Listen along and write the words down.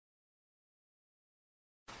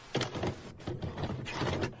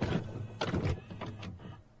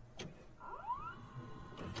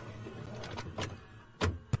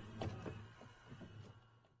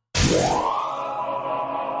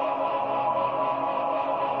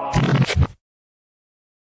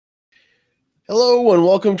Hello and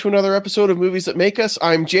welcome to another episode of Movies That Make Us.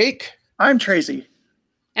 I'm Jake. I'm Tracy.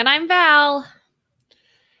 And I'm Val.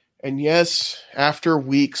 And yes, after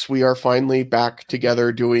weeks, we are finally back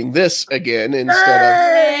together doing this again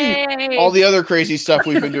instead of all the other crazy stuff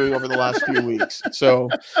we've been doing over the last few weeks. So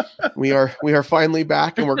we are finally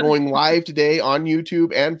back, and we're going live today on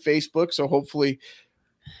YouTube and Facebook. So hopefully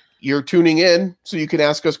you're tuning in so you can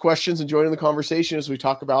ask us questions and join in the conversation as we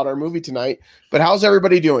talk about our movie tonight. But how's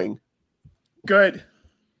everybody doing? Good.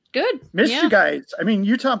 Missed you guys. I mean,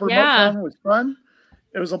 Utah Remote Con was fun.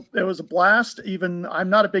 It was a blast. Even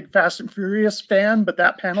I'm not a big Fast and Furious fan, but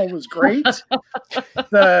that panel was great.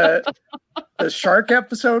 the shark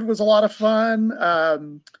episode was a lot of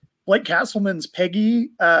fun. Blake Castleman's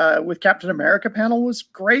Peggy with Captain America panel was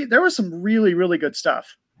great. There was some really, really good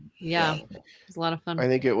stuff. Yeah, it was a lot of fun. I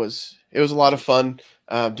think it was a lot of fun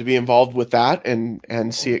to be involved with that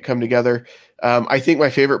and see it come together. I think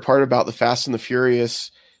my favorite part about the Fast and the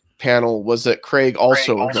Furious panel was that Craig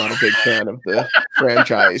also was not a big fan of the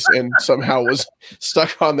franchise and somehow was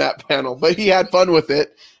stuck on that panel, but he had fun with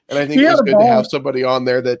it. And I think it was good to have somebody on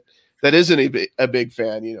there that isn't a big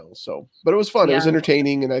fan, so, but it was fun. Yeah. It was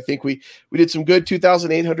entertaining. And I think we did some good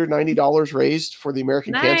 $2,890 raised for the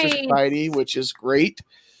American Cancer Society, which is great.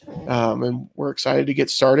 And we're excited to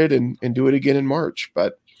get started and do it again in March,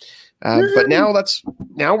 but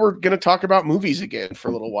now we're going to talk about movies again for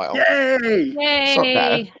a little while. Yay! It's not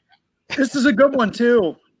bad. This is a good one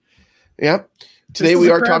too. Yep. Today we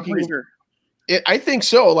are talking. I think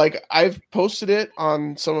so. Like, I've posted it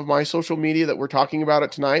on some of my social media that we're talking about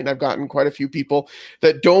it tonight, and I've gotten quite a few people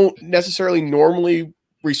that don't necessarily normally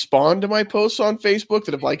respond to my posts on Facebook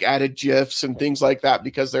that have added GIFs and things like that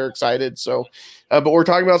because they're excited. So, but we're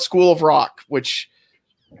talking about School of Rock, which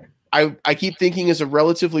I keep thinking is a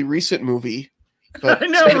relatively recent movie, but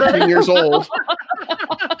 17 years old.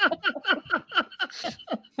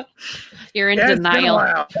 You're in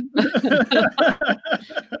denial.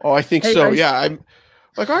 Oh, I think so. Yeah. I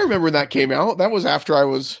remember when that came out. That was after I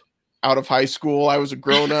was out of high school. I was a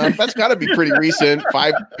grown up. That's got to be pretty recent.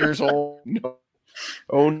 5 years old. No.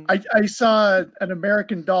 I saw an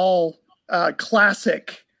American Doll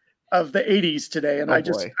classic of the 80s today, and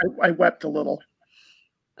I wept a little.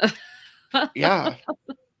 Yeah.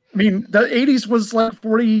 I mean, the 80s was like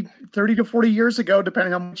 30 to 40 years ago,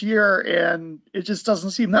 depending on which year, and it just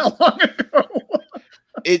doesn't seem that long ago.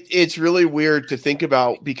 It's really weird to think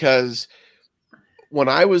about because when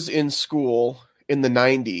I was in school in the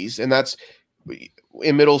 90s, and that's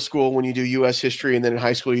in middle school when you do U.S. history, and then in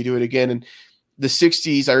high school you do it again, and the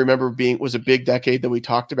 60s I remember was a big decade that we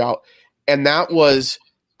talked about, and that was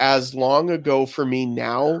as long ago for me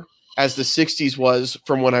now as the 60s was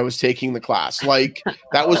from when I was taking the class. Like,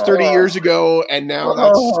 that was 30 years ago, and now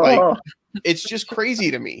that's it's just crazy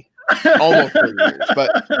to me. Almost 30 years,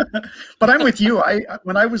 but I'm with you.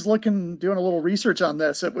 When I was doing a little research on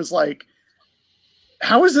this, it was like,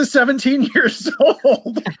 how is this 17 years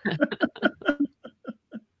old?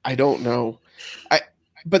 I don't know.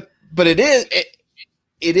 But it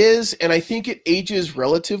is, and I think it ages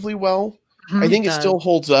relatively well. I think it still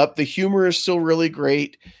holds up. The humor is still really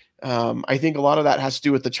great. I think a lot of that has to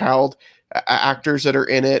do with the child actors that are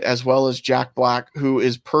in it, as well as Jack Black, who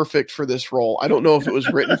is perfect for this role. I don't know if it was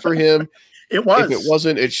written for him. It was. If it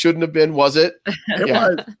wasn't, it shouldn't have been, was it? It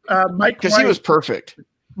was. Mike, because he was perfect.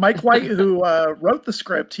 Mike White, who wrote the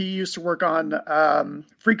script, he used to work on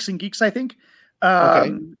Freaks and Geeks, I think.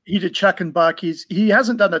 He did Chuck and Buck. He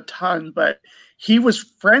hasn't done a ton, but he was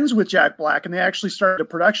friends with Jack Black, and they actually started a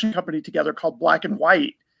production company together called Black and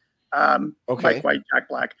White. Mike White, Jack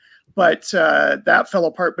Black. But that fell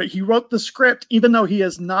apart. But he wrote the script, even though he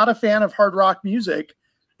is not a fan of hard rock music,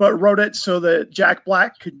 but wrote it so that Jack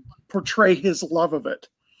Black could portray his love of it.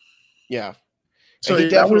 Yeah. So he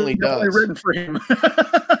definitely does. Written for him.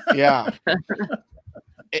 Yeah.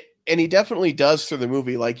 And he definitely does through the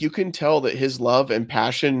movie. Like, you can tell that his love and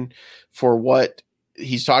passion for what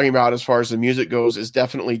he's talking about as far as the music goes is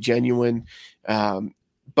definitely genuine.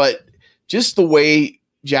 But just the way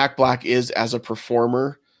Jack Black is as a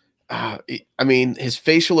performer, I mean, his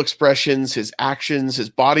facial expressions, his actions, his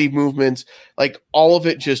body movements, like, all of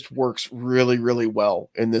it just works really, really well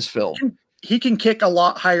in this film. He can kick a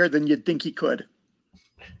lot higher than you'd think he could.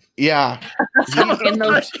 Yeah. in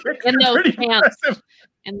those pants.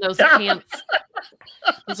 In those pants.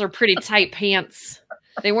 Those are pretty tight pants.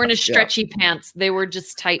 They weren't his stretchy pants. They were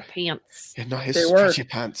just tight pants. Yeah, not his stretchy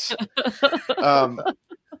pants.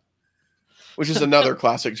 Which is another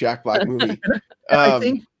classic Jack Black movie. I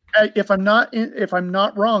think if I'm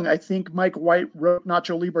not wrong, I think Mike White wrote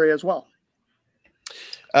Nacho Libre as well.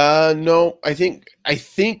 No, I think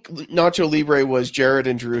Nacho Libre was Jared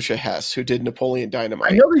and Jerusha Hess, who did Napoleon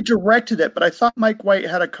Dynamite. I know they directed it, but I thought Mike White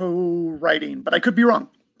had a co-writing, but I could be wrong.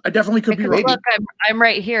 I definitely could be wrong. Look, I'm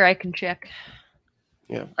right here. I can check.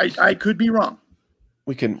 Yeah, I could be wrong.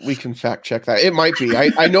 We can fact check that. It might be.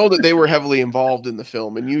 I know that they were heavily involved in the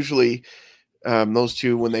film, and usually those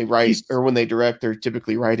two, when they write or when they direct, they're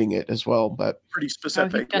typically writing it as well. But pretty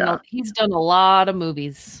specific. He's done a lot of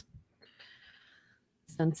movies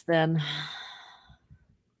since then.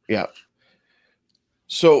 Yeah.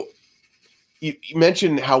 So you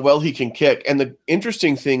mentioned how well he can kick, and the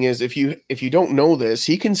interesting thing is, if you don't know this,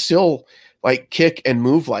 he can still like kick and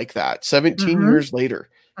move like that 17 years later.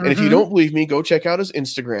 And if you don't believe me, go check out his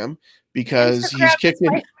Instagram, because he's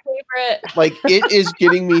kicking. My favorite. Like, it is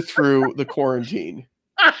getting me through the quarantine.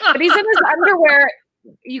 But he's in his underwear.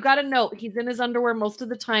 You got to note, he's in his underwear most of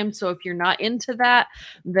the time. So if you're not into that,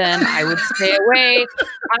 then I would stay away.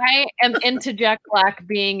 I am into Jack Black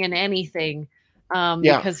being in anything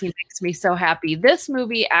because he makes me so happy. This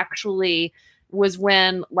movie actually was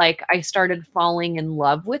when like I started falling in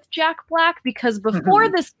love with Jack Black, because before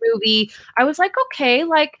this movie, I was like, okay,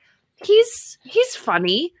 like he's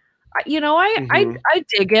funny. I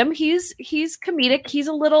dig him. He's comedic. He's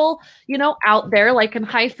a little, out there, like in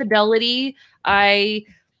High Fidelity. I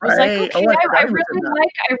was like, okay, I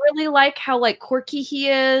really like how like quirky he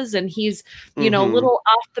is, and he's, a little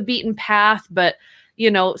off the beaten path, but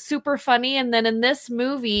super funny. And then in this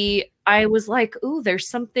movie, I was like, ooh, there's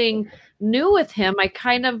something new with him. I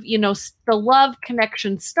kind of, the love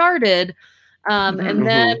connection started. And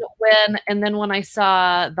then when I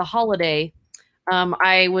saw The Holiday,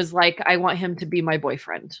 I was like, I want him to be my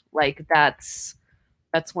boyfriend. Like that's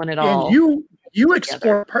when it all. And you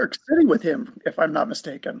explored Park City with him, if I'm not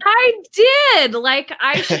mistaken. I did. Like,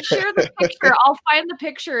 I should share the picture. I'll find the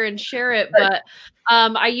picture and share it. But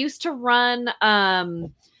I used to run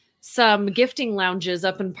some gifting lounges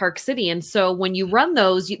up in Park City. And so when you run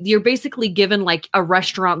those, you're basically given like a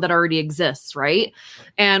restaurant that already exists, right?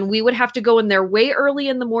 And we would have to go in there way early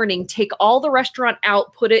in the morning, take all the restaurant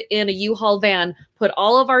out, put it in a U-Haul van, put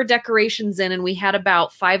all of our decorations in, and we had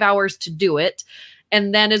about 5 hours to do it.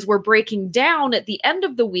 And then as we're breaking down at the end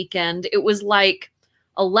of the weekend, it was like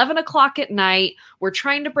 11 o'clock at night. We're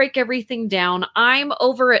trying to break everything down. I'm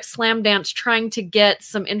over at Slam Dance trying to get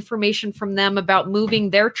some information from them about moving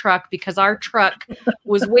their truck because our truck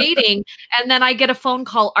was waiting. And then I get a phone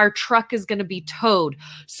call. Our truck is going to be towed.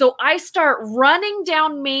 So I start running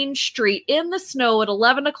down Main Street in the snow at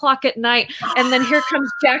 11 o'clock at night. And then here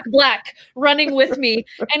comes Jack Black running with me.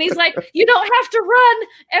 And he's like, you don't have to run.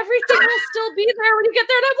 Everything will still be there when you get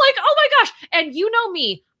there. And I'm like, oh my gosh. And you know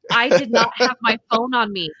me. I did not have my phone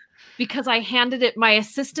on me because I handed it. My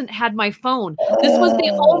assistant had my phone. This was the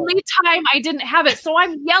only time I didn't have it. So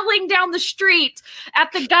I'm yelling down the street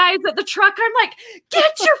at the guys at the truck. I'm like,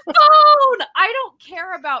 get your phone. I don't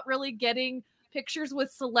care about really getting pictures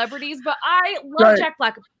with celebrities, but I love Jack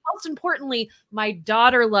Black. Most importantly, my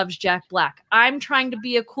daughter loves Jack Black. I'm trying to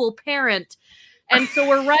be a cool parent. And so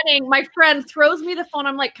we're running. My friend throws me the phone.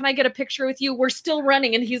 I'm like, can I get a picture with you? We're still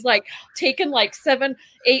running. And he's like taking like 7,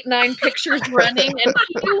 8, 9 pictures running. And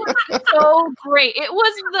he was so great. It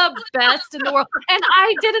was the best in the world. And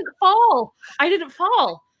I didn't fall.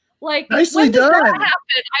 Like, nicely when done. That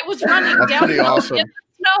happened, I was running down awesome. in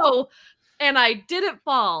the snow and I didn't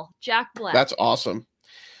fall. Jack Black. That's awesome.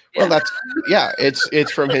 Well,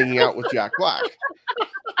 it's from hanging out with Jack Black.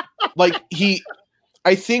 Like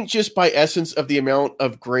I think just by essence of the amount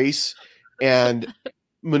of grace and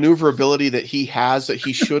maneuverability that he has that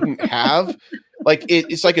he shouldn't have, like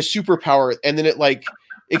it's like a superpower, and then it like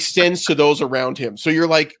extends to those around him. So you're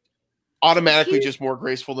like automatically just more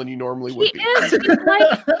graceful than you normally would be. He's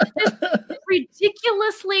like this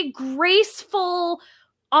ridiculously graceful,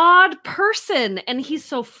 odd person, and he's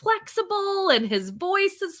so flexible, and his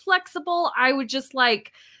voice is flexible. I would just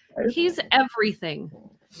like, he's everything.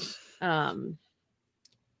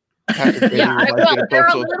 They're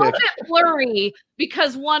a little bit blurry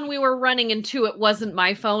because one, we were running, and two, it wasn't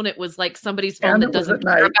my phone. It was like somebody's phone that doesn't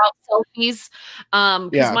care about selfies.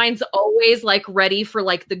 Because mine's always like ready for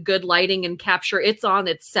like the good lighting and capture. It's on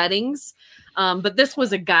its settings. But this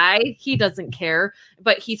was a guy, he doesn't care,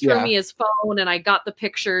 but he threw me his phone and I got the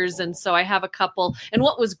pictures. And so I have a couple. And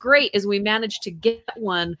what was great is we managed to get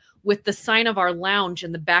one with the sign of our lounge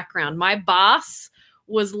in the background. My boss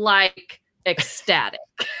was like ecstatic.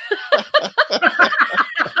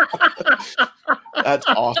 That's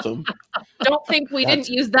awesome. Don't think we didn't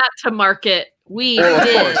use that to market. We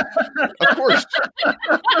did. Of course.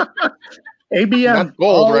 ABM. That's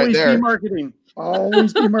gold always right there. Be marketing.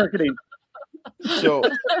 Always be marketing. So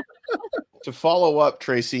to follow up,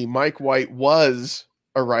 Tracy, Mike White was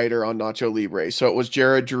a writer on Nacho Libre. So it was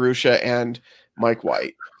Jared Jerusha and Mike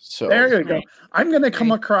White. So there you go. I'm going to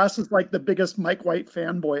come across as like the biggest Mike White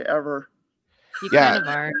fanboy ever. You kind of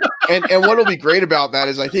are. And what'll be great about that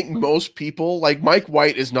is I think most people, like Mike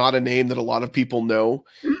White is not a name that a lot of people know.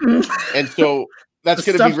 And so that's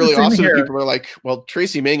going to be really awesome. People are like, well,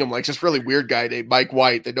 Tracy Mangum likes this really weird guy named Mike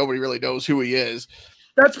White that nobody really knows who he is.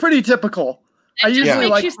 That's pretty typical. It just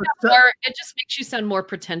makes you sound more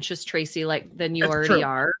pretentious, Tracy, than you already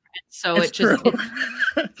are. So it's you.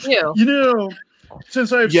 You know,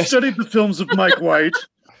 since I've studied the films of Mike White.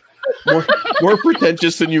 More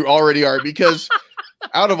pretentious than you already are, because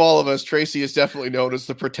out of all of us, Tracy is definitely known as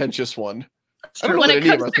the pretentious one. I don't know that any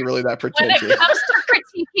of us are really that pretentious. When it comes to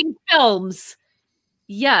critiquing films,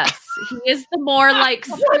 yes, he is the more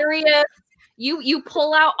serious. You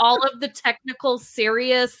pull out all of the technical,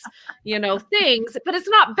 serious, things, but it's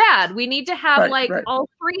not bad. We need to have all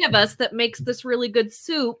three of us that makes this really good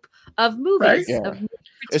soup of movies. Right? Yeah.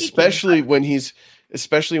 Especially when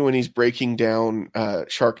he's breaking down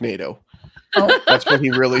Sharknado. Oh. That's when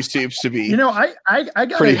he really seems to be. I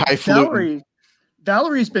got pretty highfalutin.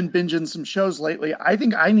 Valerie's been binging some shows lately. I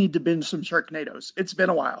think I need to binge some Sharknadoes. It's been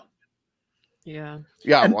a while. Yeah.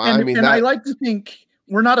 Yeah. I like to think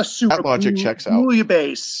we're not a super that logic checks out.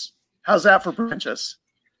 Base. How's that for pretentious?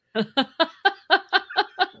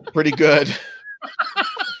 Pretty good.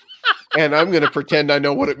 And I'm going to pretend I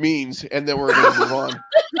know what it means, and then we're going to move on.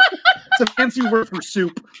 It's a fancy word for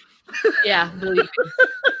soup. Yeah.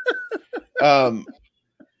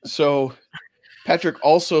 So Patrick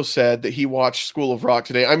also said that he watched School of Rock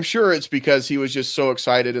today. I'm sure it's because he was just so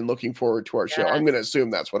excited and looking forward to our show. I'm going to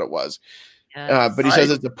assume that's what it was. Yes. But he says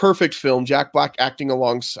it's the perfect film. Jack Black acting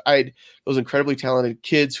alongside those incredibly talented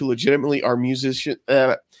kids who legitimately are musicians.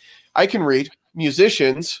 I can read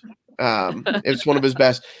musicians. It's one of his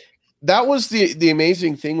best. That was the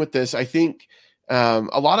amazing thing with this. I think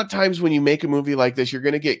a lot of times when you make a movie like this, you're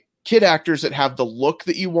going to get kid actors that have the look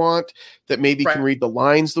that you want, that maybe can read the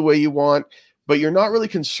lines the way you want, but you're not really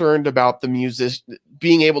concerned about the music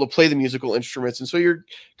being able to play the musical instruments. And so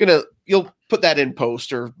you'll put that in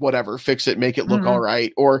post or whatever, fix it, make it look all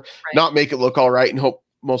right, or not make it look all right and hope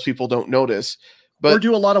most people don't notice. But or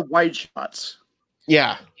do a lot of wide shots.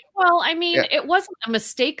 Yeah. Well, I mean, it wasn't a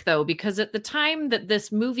mistake though, because at the time that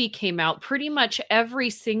this movie came out, pretty much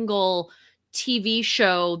every single TV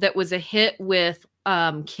show that was a hit with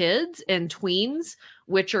kids and tweens,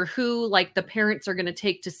 which are who the parents are going to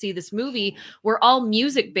take to see this movie, were all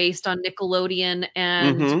music based on Nickelodeon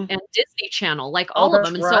and Disney Channel, all of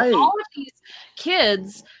them. And so all of these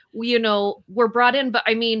kids, were brought in. But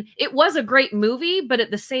I mean, it was a great movie, but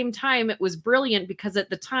at the same time, it was brilliant because at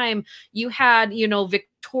the time you had,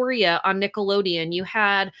 Victoria on Nickelodeon, you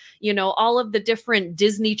had, all of the different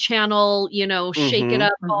Disney Channel, Shake It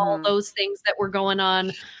Up, all those things that were going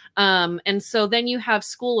on. And so then you have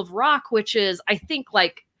School of Rock, which is, I think,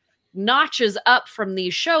 notches up from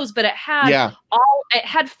these shows, but it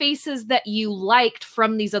had faces that you liked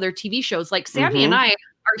from these other TV shows. Like Sammy and I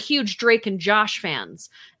are huge Drake and Josh fans,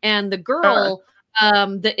 and the girl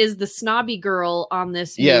that is the snobby girl on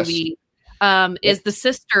this movie is the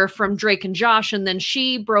sister from Drake and Josh, and then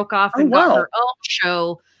she broke off and got her own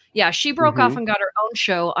show. Yeah, she broke off and got her own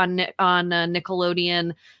show on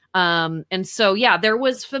Nickelodeon. And so, there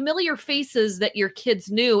was familiar faces that your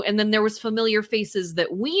kids knew. And then there was familiar faces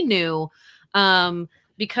that we knew.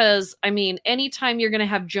 Because I mean, anytime you're going to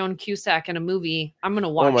have Joan Cusack in a movie, I'm going to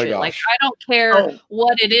watch it. Gosh. I don't care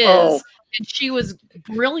what it is. And she was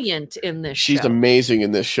brilliant in this show. She's amazing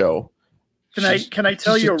in this show. Can I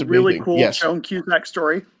tell you a really cool Joan Cusack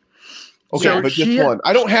story? Okay, so but just one.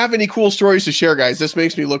 I don't have any cool stories to share, guys. This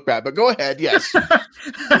makes me look bad, but go ahead. Yes.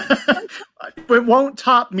 It won't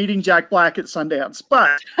top meeting Jack Black at Sundance,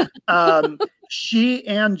 but she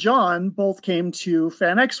and John both came to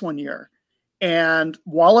FanX one year. And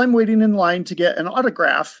while I'm waiting in line to get an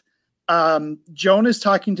autograph, Joan is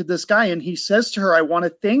talking to this guy, and he says to her, I want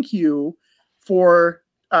to thank you for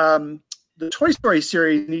the Toy Story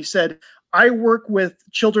series. And he said, I work with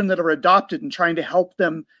children that are adopted and trying to help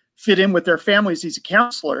them fit in with their families. He's a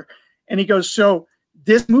counselor. And he goes, so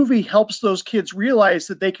this movie helps those kids realize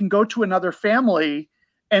that they can go to another family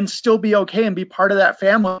and still be okay and be part of that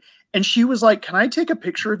family. And she was like, can I take a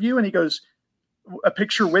picture of you? And he goes, a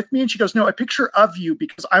picture with me? And she goes, no, a picture of you,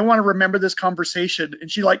 because I want to remember this conversation. And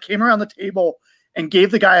she came around the table and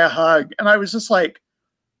gave the guy a hug. And I was just like,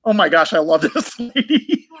 oh my gosh, I love this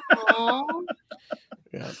lady.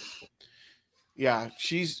 Yeah.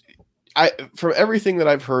 She's, from everything that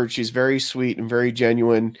I've heard, she's very sweet and very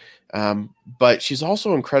genuine. But she's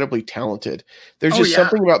also incredibly talented. There's just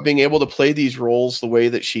something about being able to play these roles the way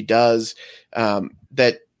that she does,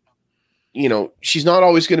 that, you know, she's not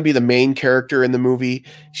always going to be the main character in the movie.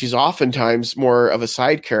 She's oftentimes more of a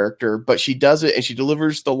side character, but she does it and she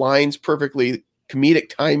delivers the lines perfectly. Comedic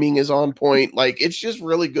timing is on point. Like, it's just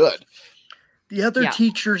really good. The other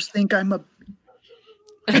teachers think I'm a...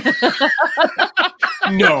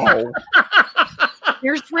 No.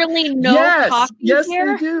 There's really no coffee here? Yes,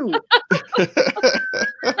 here? they do.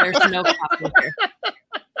 There's no coffee here.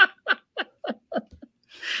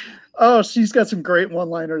 Oh, she's got some great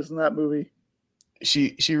one-liners in that movie.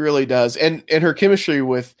 She really does. And her chemistry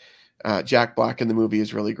with Jack Black in the movie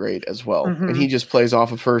is really great as well. Mm-hmm. And he just plays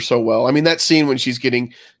off of her so well. I mean, that scene when she's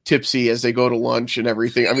getting tipsy as they go to lunch and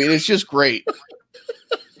everything. I mean, it's just great.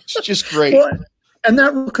 It's just great. Well, and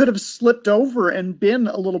that could have slipped over and been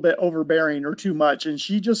a little bit overbearing or too much. And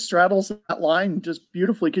she just straddles that line just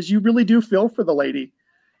beautifully, because you really do feel for the lady,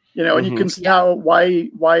 you know, and you can see how why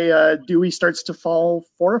Dewey starts to fall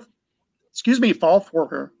for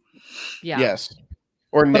her. Yeah. Yes.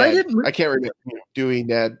 Or But Ned. I can't remember. Dewey,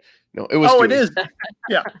 Ned. No, it was. Oh, Dewey. it is.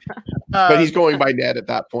 Yeah. But he's going by Ned at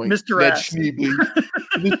that point. Mr. Ned S. Schneebly.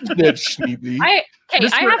 Ned Schneebly. I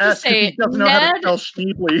have to say, doesn't know how to spell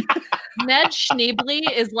Schneebly. Ned Schneebly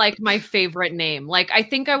is like my favorite name. Like, I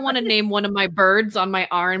think I want to name one of my birds on my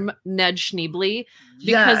arm Ned Schneebly,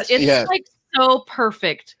 because it's like so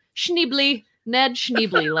perfect. Schneebly. Ned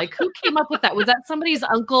Schneebly. Like, who came up with that? Was that somebody's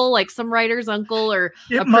uncle, like some writer's uncle or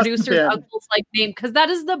a producer's uncle's like name? Because that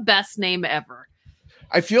is the best name ever.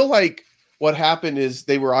 I feel like what happened is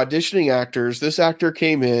they were auditioning actors. This actor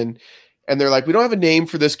came in and they're like, we don't have a name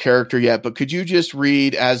for this character yet, but could you just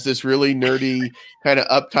read as this really nerdy kind of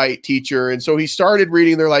uptight teacher? And so he started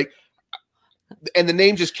reading. They're like, and the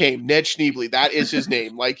name just came, Ned Schneebly. That is his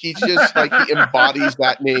name. Like, he's just like, he embodies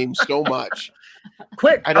that name so much.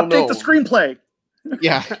 Quick, I don't update the screenplay.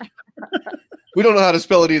 Yeah. We don't know how to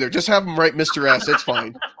spell it either. Just have him write Mr. S. It's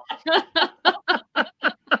fine.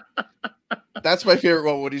 That's my favorite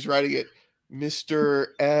one when he's writing it. Mr.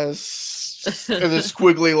 S. And the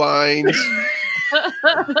squiggly lines.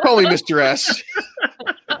 Call me Mr. S.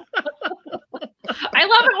 I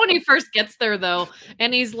love it when he first gets there, though.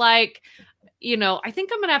 And he's like, you know, I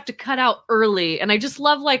think I'm going to have to cut out early. And I just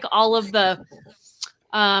love, like, all of the,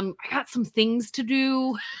 I got some things to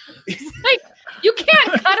do. It's like, you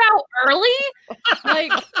can't cut out early.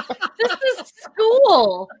 Like, this is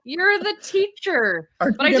school. You're the teacher.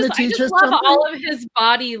 But I just love all of his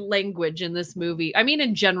body language in this movie. I mean,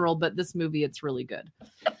 in general, but this movie, it's really good.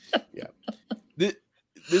 Yeah.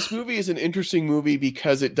 This movie is an interesting movie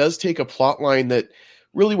because it does take a plot line that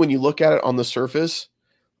really, when you look at it on the surface,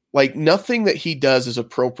 like, nothing that he does is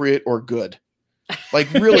appropriate or good.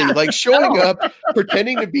 Like, really, like showing up,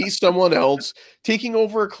 pretending to be someone else, taking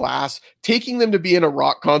over a class, taking them to be in a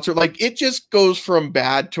rock concert. Like, it just goes from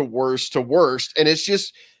bad to worst. And it's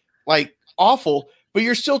just like awful, but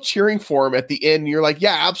you're still cheering for him at the end. You're like,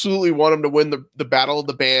 yeah, absolutely want him to win the battle of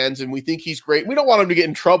the bands. And we think he's great. We don't want him to get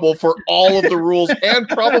in trouble for all of the rules and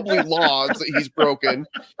probably laws that he's broken.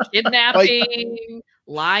 Kidnapping,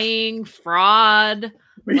 lying, fraud.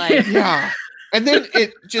 Like, yeah. And then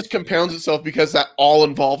it just compounds itself because that all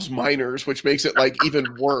involves minors, which makes it like even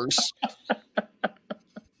worse.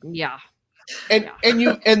 Yeah. And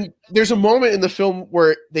there's a moment in the film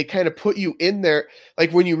where they kind of put you in there,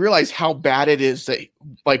 like when you realize how bad it is that,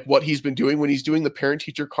 like, what he's been doing when he's doing the parent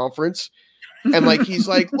teacher conference. And like, he's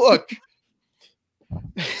like, look,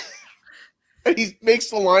 and he makes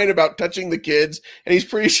the line about touching the kids, and he's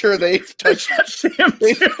pretty sure they've touched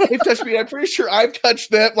they've touched me. I'm pretty sure I've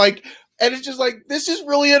touched them. Like, and it's just like, this is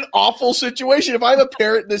really an awful situation. If I'm a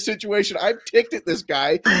parent in this situation, I'm ticked at this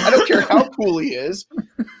guy. I don't care how cool he is.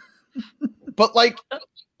 But like,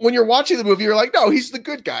 when you're watching the movie, you're like, no, he's the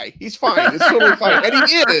good guy. He's fine. It's totally fine. And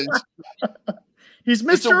he is. He's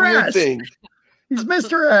Mr. It's a weird S. thing. He's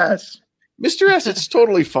Mr. S. Mr. S, it's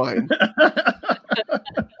totally fine.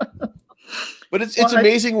 But it's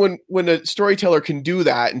amazing when a storyteller can do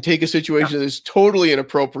that and take a situation that is totally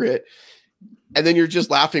inappropriate, and then you're just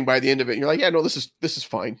laughing by the end of it. And you're like, yeah, no, this is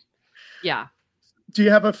fine. Yeah. Do you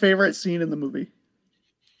have a favorite scene in the movie?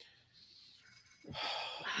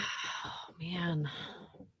 Oh, man.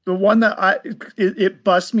 The one that it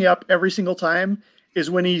busts me up every single time is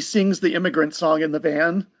when he sings the immigrant song in the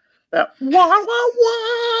van. That wah, wah,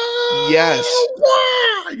 wah, yes,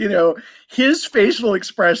 wah, you know, his facial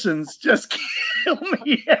expressions just kill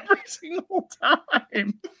me every single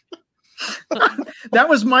time. That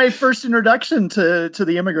was my first introduction to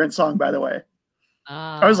the immigrant song, by the way.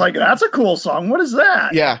 I was like, that's a cool song. What is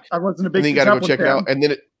that? Yeah. I wasn't a big And then you got to go check it fan. out.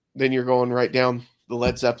 And then you're going right down the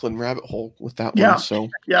Led Zeppelin rabbit hole with that Yeah. one. So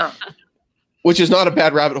Yeah. which is not a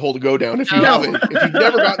bad rabbit hole to go down. If you haven't, if you've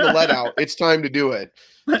never gotten the Lead out, it's time to do it.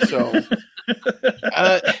 So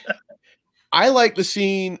I like the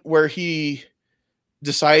scene where he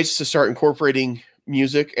decides to start incorporating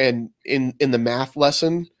music and in the math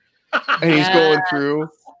lesson, and he's going through,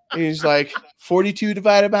 and he's like, 42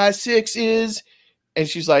 divided by 6 is, and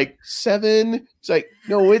she's like, 7. He's like,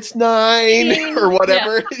 no, it's 9 or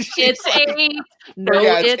whatever. Yeah. It's like, 8. No,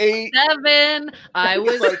 it's 8. 7. I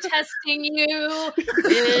was testing you.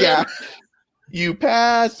 Yeah. You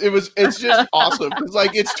passed. It's just awesome. It's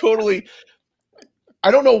like, it's totally, I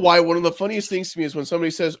don't know why. One of the funniest things to me is when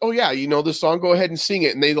somebody says, oh yeah, you know this song, go ahead and sing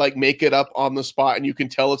it. And they like make it up on the spot, and you can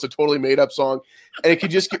tell it's a totally made up song, and it can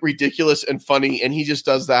just get ridiculous and funny. And he just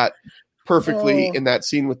does that perfectly in that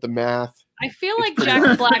scene with the math. I feel like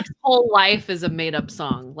Jack Black's whole life is a made up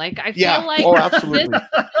song. Like, I feel like absolutely.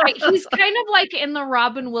 He's kind of like in the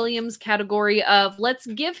Robin Williams category of let's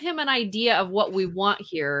give him an idea of what we want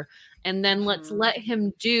here, and then let's let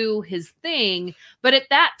him do his thing. But at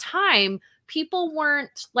that time, people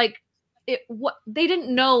weren't like they didn't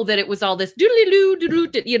know that it was all this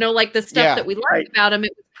doodly-doo, you know, like the stuff that we liked about him.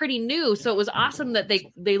 It was pretty new, so it was awesome that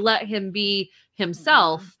they let him be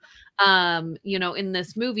himself. You know, in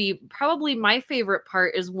this movie. Probably my favorite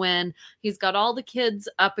part is when he's got all the kids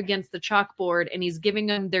up against the chalkboard and he's giving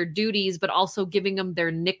them their duties, but also giving them their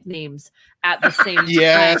nicknames at the same time.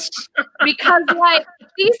 Yes. Because like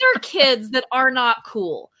these are kids that are not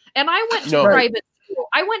cool. And I went to private school.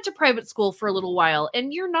 I went to private school for a little while,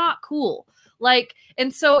 and you're not cool. Like,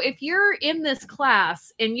 and so if you're in this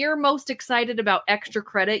class and you're most excited about extra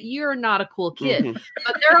credit, you're not a cool kid. Mm-hmm.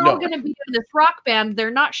 But they're all going to be in this rock band.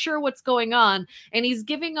 They're not sure what's going on. And he's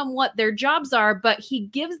giving them what their jobs are, but he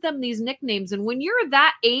gives them these nicknames. And when you're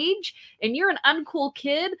that age and you're an uncool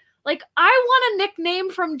kid, like, I want a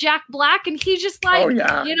nickname from Jack Black. And he's just like, you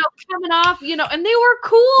know, coming off, you know, and they were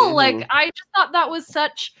cool. Mm-hmm. Like, I just thought that was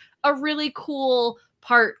such a really cool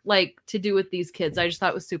part, like, to do with these kids. I just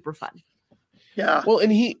thought it was super fun. Yeah. Well,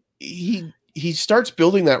 and he starts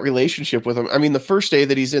building that relationship with him. I mean, the first day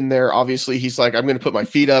that he's in there, obviously he's like, I'm going to put my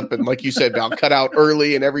feet up. And like you said, I'll cut out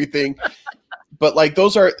early and everything. But like,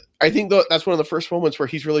 I think that's one of the first moments where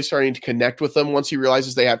he's really starting to connect with them once he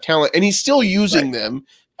realizes they have talent, and he's still using them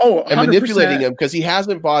and manipulating them because he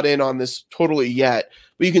hasn't bought in on this totally yet.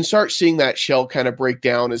 But you can start seeing that shell kind of break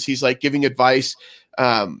down as he's like giving advice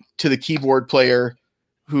to the keyboard player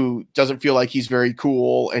who doesn't feel like he's very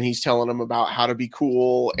cool, and he's telling him about how to be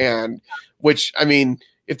cool. And which, I mean,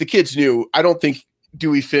 if the kids knew, I don't think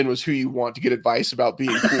Dewey Finn was who you want to get advice about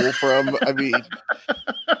being cool from. I mean,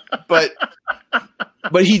 but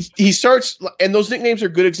he starts, and those nicknames are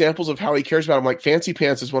good examples of how he cares about him. Like Fancy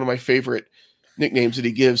Pants is one of my favorite nicknames that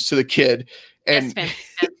he gives to the kid. And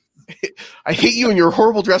I hate you and you're a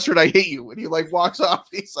horrible dresser and I hate you. And he like walks off.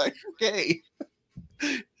 He's like, okay.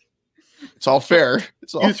 It's all fair.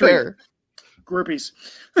 It's all fair. Groupies.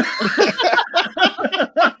 And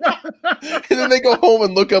then they go home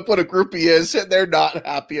and look up what a groupie is, and they're not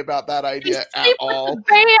happy about that idea at all.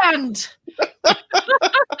 Band.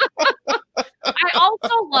 I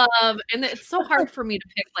also love, and it's so hard for me to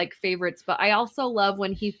pick like favorites, but I also love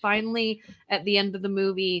when he finally, at the end of the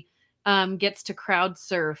movie, gets to crowd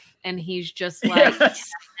surf, and he's just like, yes.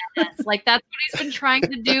 Like that's what he's been trying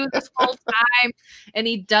to do this whole time, and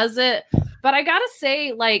he does it. But I gotta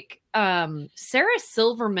say, like, Sarah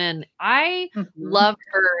Silverman, I love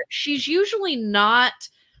her. She's usually not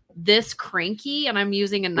this cranky, and I'm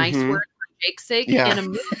using a nice word for Jake's sake in a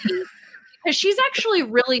movie, because she's actually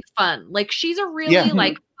really fun. Like, she's a really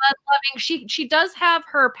like fun-loving. She does have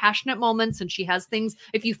her passionate moments, and she has things.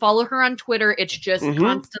 If you follow her on Twitter, it's just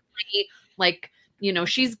constantly like, you know,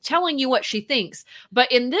 she's telling you what she thinks.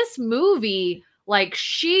 But in this movie, like,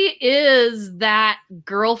 she is that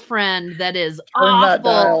girlfriend that is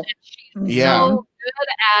awful. And she's so good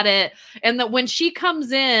at it. And that when she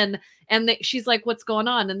comes in and she's like, what's going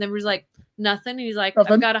on? And then he's like, nothing. And he's like,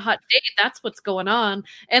 I've got a hot date. That's what's going on.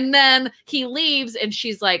 And then he leaves and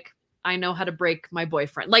she's like, I know how to break my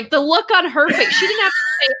boyfriend. Like, the look on her face, she didn't have to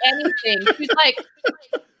say anything. She's like,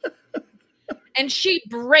 and she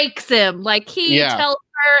breaks him. Like, he tells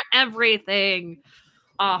her everything.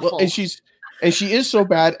 Awful. Well, and she is so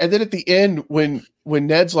bad. And then at the end, when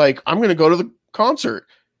Ned's like, I'm going to go to the concert.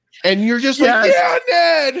 And you're just like, yeah,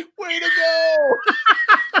 Ned, way to go.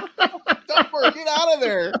 Thumper, get out of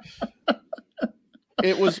there.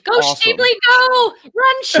 It was go, awesome. Schneebly, go.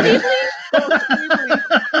 Run, Schneebly.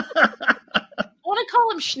 I want to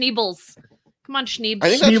call him Schneebles. Come on, Schneebs.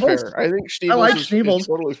 I think that's Schneebles? fair. I think Schneebles I like is Schneebles.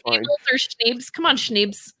 totally fine. Schneebles or Schneebs. Come on,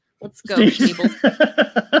 Schneebs. Let's go, Schneebles.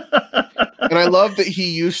 And I love that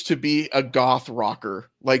he used to be a goth rocker.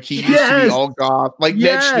 Like he used to Yes. be all goth. Like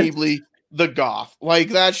Yes. Ned Schneebly, the goth. Like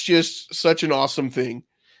that's just such an awesome thing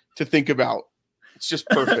to think about. It's just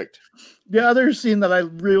perfect. The other scene that I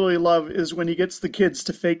really love is when he gets the kids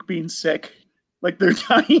to fake being sick. Like they're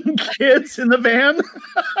dying kids in the van.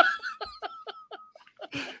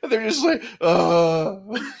 They're just like,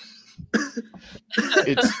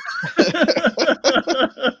 it's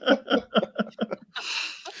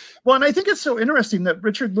Well, and I think it's so interesting that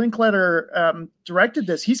Richard Linklater directed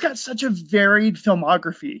this. He's got such a varied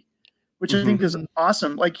filmography, which I think is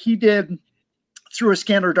awesome. Like he did Through a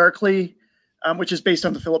Scanner Darkly, which is based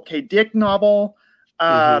on the Philip K. Dick novel,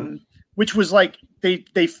 which was like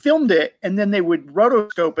they filmed it and then they would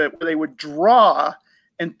rotoscope it where they would draw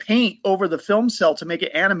and paint over the film cell to make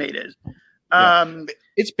it animated.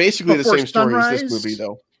 It's basically the same story as this Sunrise. movie,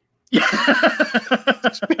 though. Yeah.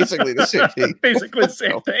 It's basically the same thing. Basically the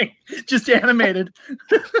same thing, just animated.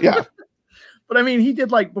 Yeah. But I mean, he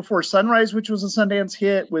did like Before Sunrise, which was a Sundance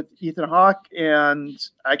hit with Ethan Hawke, and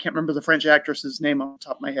I can't remember the French actress's name on the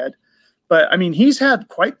top of my head. But I mean, he's had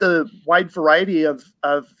quite the wide variety of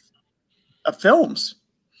films.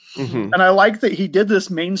 Mm-hmm. And I like that he did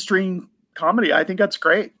this mainstream comedy. I think that's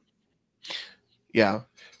great. Yeah.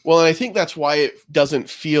 Well, and I think that's why it doesn't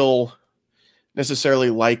feel necessarily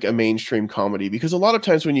like a mainstream comedy, because a lot of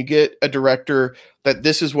times when you get a director that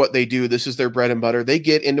this is what they do, this is their bread and butter, they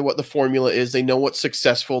get into what the formula is, they know what's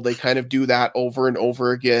successful, they kind of do that over and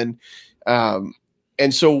over again. And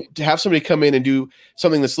so to have somebody come in and do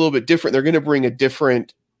something that's a little bit different, they're going to bring a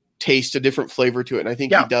different taste, a different flavor to it. And I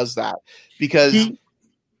think he does that because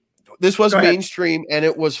this was mainstream and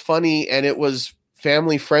it was funny and it was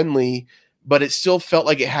family friendly, but it still felt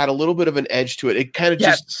like it had a little bit of an edge to it. It kind of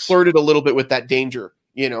just flirted a little bit with that danger,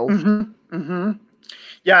 you know? Mm-hmm. Mm-hmm.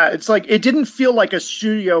 Yeah, it's like it didn't feel like a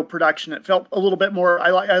studio production. It felt a little bit more. I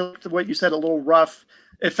liked what you said, a little rough.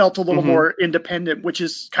 It felt a little more independent, which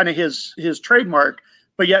is kind of his trademark,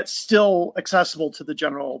 but yet still accessible to the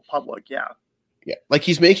general public. Yeah. Yeah, like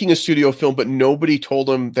he's making a studio film, but nobody told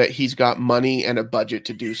him that he's got money and a budget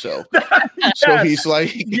to do so. So he's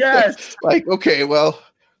like, like, okay, well,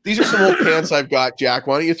 these are some old pants I've got, Jack.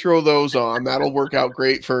 Why don't you throw those on? That'll work out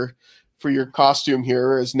great for your costume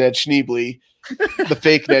here as Ned Schneebly, the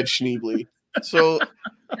fake Ned Schneebly. So,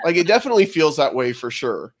 like, it definitely feels that way for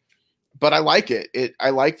sure. But I like it. I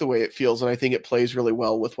like the way it feels, and I think it plays really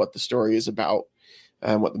well with what the story is about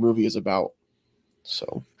and what the movie is about.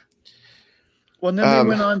 So. Well, and then they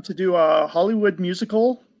went on to do a Hollywood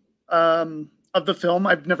musical of the film.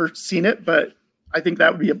 I've never seen it, but I think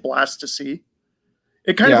that would be a blast to see.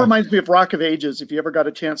 It kind of reminds me of Rock of Ages. If you ever got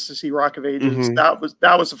a chance to see Rock of Ages, that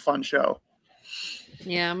was a fun show.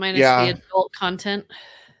 Yeah, minus the adult content.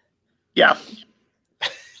 Yeah.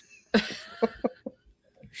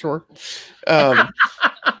 Sure. Yeah.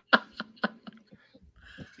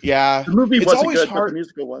 The movie wasn't good, but the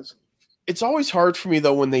musical was. It's always hard for me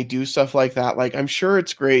though when they do stuff like that. Like I'm sure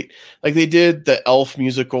it's great. Like they did the Elf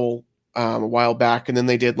musical a while back, and then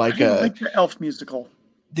they did like the Elf musical.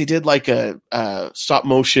 They did like a stop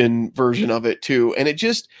motion version of it too, and it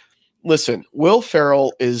just listen. Will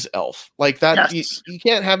Ferrell is Elf like that. Yes. You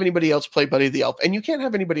can't have anybody else play Buddy the Elf, and you can't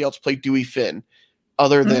have anybody else play Dewey Finn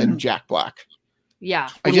other than Jack Black. Yeah,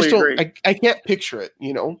 I just don't. I can't picture it.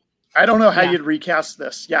 You know. I don't know how you'd recast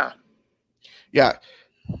this. Yeah. Yeah.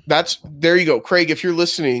 There you go. Craig, if you're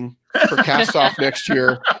listening for Cast Off next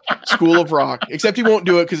year, School of Rock, except he won't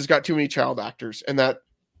do it because it's got too many child actors. And that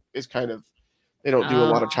is kind of, they don't do a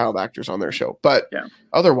lot of child actors on their show, but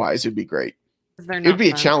otherwise it'd be great. It'd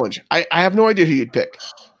be a challenge. I have no idea who you'd pick.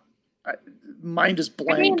 Mind is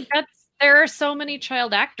blank. I mean, there are so many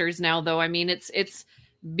child actors now though. I mean, it's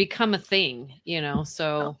become a thing, you know,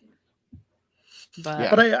 so,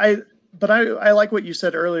 But I like what you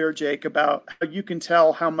said earlier, Jake, about how you can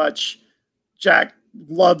tell how much Jack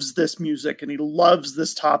loves this music and he loves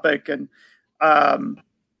this topic. And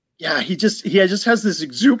he just has this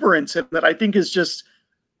exuberance that I think is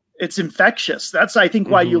it's infectious. That's, I think,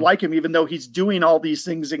 why you like him, even though he's doing all these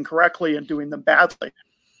things incorrectly and doing them badly.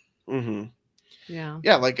 Mm-hmm. Yeah.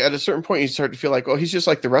 Yeah. Like at a certain point, you start to feel like, oh, he's just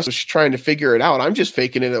like the rest of us trying to figure it out. I'm just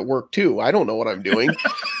faking it at work too. I don't know what I'm doing.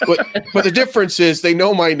 but the difference is they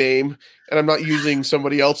know my name and I'm not using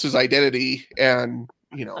somebody else's identity. And,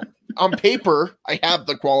 you know, on paper, I have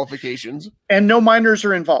the qualifications. And no minors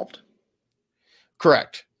are involved.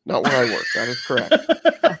 Correct. Not where I work. That is correct.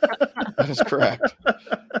 That is correct.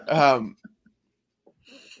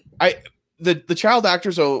 the child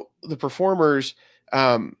actors, the performers,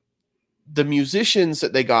 the musicians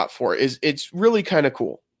that they got for it's really kind of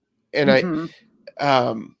cool. And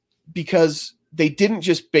because they didn't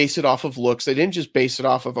just base it off of looks. They didn't just base it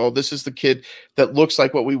off of, oh, this is the kid that looks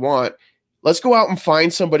like what we want. Let's go out and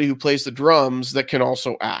find somebody who plays the drums that can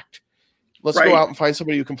also act. Let's go out and find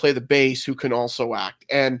somebody who can play the bass who can also act.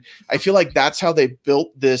 And I feel like that's how they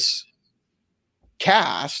built this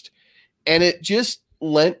cast. And it just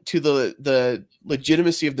lent to the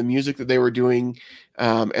legitimacy of the music that they were doing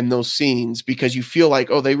and those scenes, because you feel like,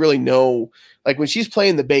 oh, they really know, like when she's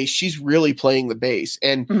playing the bass, she's really playing the bass,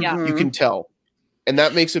 and you can tell. And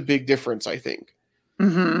that makes a big difference, I think.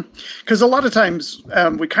 Because a lot of times,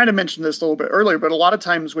 we kind of mentioned this a little bit earlier, but a lot of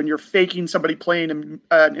times when you're faking somebody playing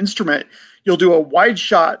an instrument, you'll do a wide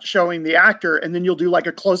shot showing the actor, and then you'll do like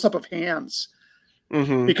a close up of hands,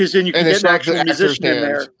 because then you can get an actual musician in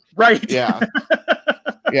there, right? Yeah,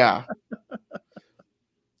 yeah.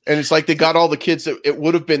 And it's like they got all the kids that it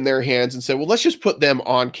would have been their hands and said, well, let's just put them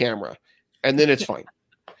on camera, and then it's fine.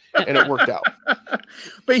 And it worked out.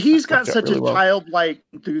 But he's got such really a childlike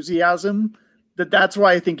enthusiasm that's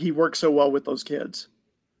why I think he works so well with those kids.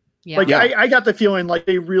 Yeah. Like I got the feeling like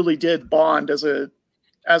they really did bond as a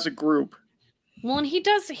group. Well, and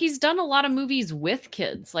he's done a lot of movies with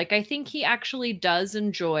kids. Like I think he actually does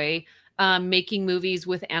enjoy making movies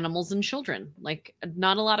with animals and children. Like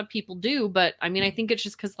not a lot of people do, but I mean, I think it's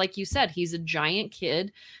just because, like you said, he's a giant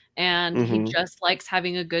kid and he just likes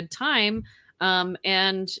having a good time.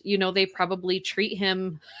 And you know, they probably treat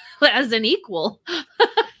him as an equal.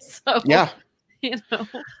 So yeah. You know,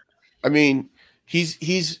 I mean,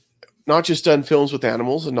 he's not just done films with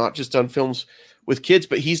animals and not just done films with kids,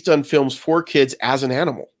 but he's done films for kids as an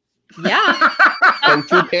animal. Yeah. Kung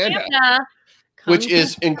Fu Panda, which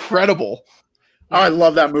is incredible. Oh, I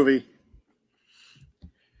love that movie.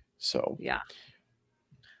 So, yeah.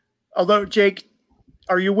 Although, Jake,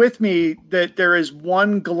 are you with me that there is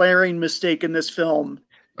one glaring mistake in this film?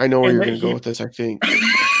 I know where you're going to go with this, I think.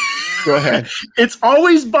 Go ahead. It's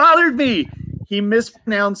always bothered me. He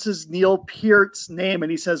mispronounces Neil Peart's name and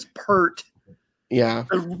he says Pert. Yeah.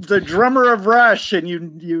 The drummer of Rush, and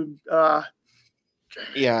you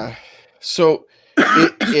yeah. So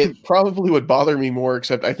it probably would bother me more,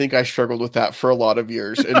 except I think I struggled with that for a lot of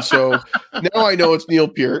years. And so now I know it's Neil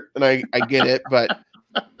Peart and I get it, but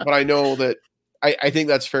I know that I think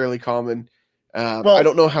that's fairly common. Well, I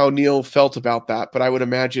don't know how Neil felt about that, but I would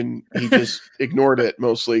imagine he just ignored it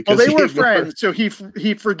mostly. Well, they were friends, so he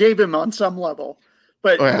forgave him on some level.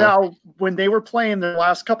 But now, when they were playing their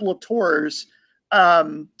last couple of tours,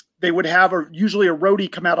 they would have usually a roadie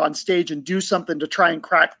come out on stage and do something to try and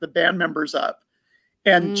crack the band members up.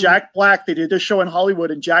 And Jack Black, they did a show in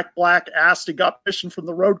Hollywood, and Jack Black asked and got permission from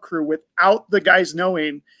the road crew without the guys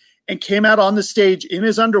knowing, and came out on the stage in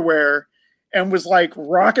his underwear and was like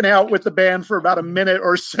rocking out with the band for about a minute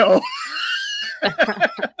or so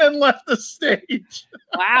and left the stage.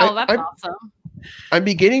 Wow, that's awesome. I'm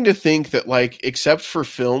beginning to think that, like, except for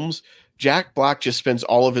films, Jack Black just spends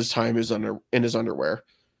all of his time in his underwear.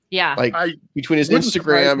 Yeah. Like between his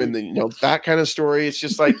Instagram and the, that kind of story, it's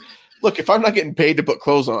just like, look, if I'm not getting paid to put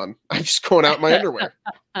clothes on, I'm just going out in my underwear.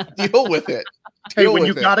 Deal with it. Hey, when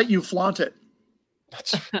you got it, you flaunt it.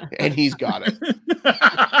 And he's got it.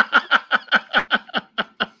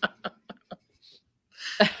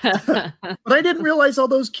 But I didn't realize all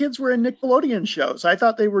those kids were in Nickelodeon shows. I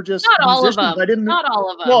thought they were just not all of them. I didn't. Not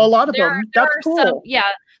all of them. Well, a lot of them. That's cool.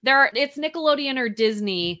 It's Nickelodeon or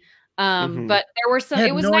Disney. But there were some.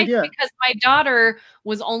 It was nice because my daughter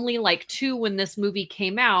was only like 2 when this movie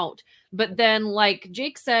came out. But then, like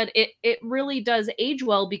Jake said, it really does age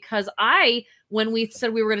well, because when we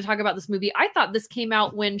said we were going to talk about this movie, I thought this came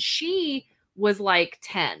out when she was like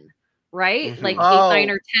 10. Right? Like 8, 9,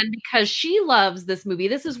 or 10, because she loves this movie.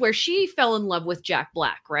 This is where she fell in love with Jack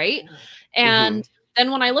Black, right? And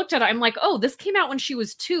then when I looked at it, I'm like, oh, this came out when she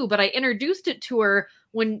was 2, but I introduced it to her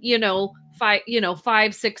when, 5,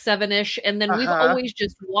 6, 7-ish. And then we've always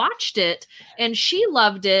just watched it, and she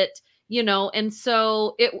loved it, and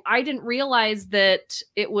so I didn't realize that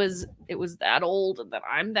it was that old and that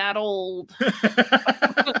I'm that old.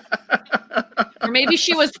 Or maybe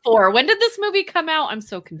she was 4. When did this movie come out? I'm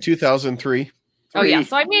so confused. 2003. Oh yeah.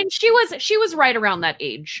 So I mean, she was right around that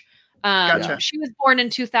age. Gotcha. She was born in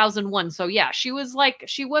 2001. So yeah, she was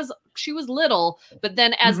little, but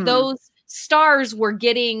then as those stars were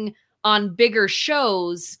getting on bigger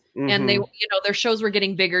shows and they, their shows were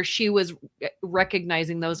getting bigger, she was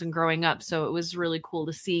recognizing those and growing up. So it was really cool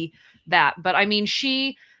to see that. But I mean,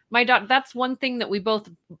 my daughter, that's one thing that we both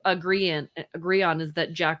agree on, is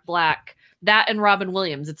that Jack Black that and Robin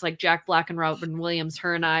Williams. It's like Jack Black and Robin Williams,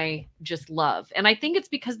 her and I just love. And I think it's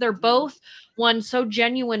because they're both so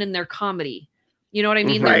genuine in their comedy. You know what I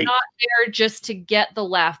mean? Right. They're not there just to get the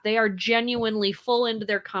laugh. They are genuinely full into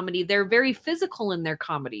their comedy. They're very physical in their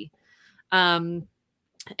comedy. And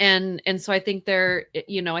so I think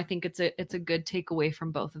I think it's a good takeaway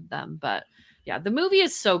from both of them. But yeah, the movie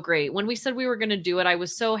is so great. When we said we were going to do it, I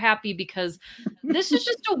was so happy because this is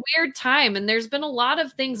just a weird time. And there's been a lot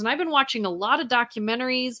of things. And I've been watching a lot of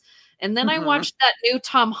documentaries. And then I watched that new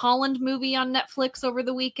Tom Holland movie on Netflix over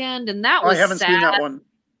the weekend. And that was I haven't seen that one.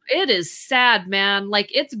 It is sad, man. Like,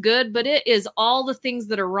 it's good, but it is all the things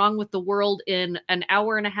that are wrong with the world in an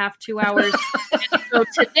hour and a half, 2 hours. And so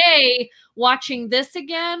today, watching this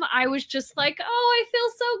again, I was just like, oh, I feel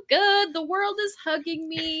so good. The world is hugging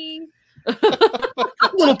me. A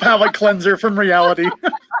little palate cleanser from reality.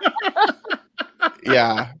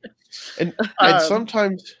 Yeah. And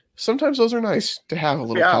sometimes those are nice to have a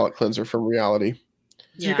little palate cleanser from reality.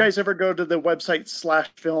 Do you guys ever go to the website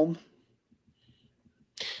 /film?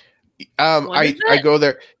 I go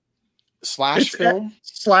there /film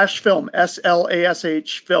 /film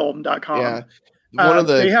SLASH film.com. Yeah.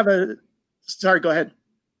 They have a sorry, go ahead.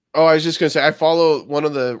 Oh, I was just gonna say I follow one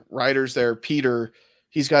of the writers there, Peter.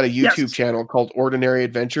 He's got a YouTube channel called Ordinary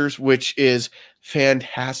Adventures, which is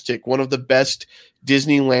fantastic. One of the best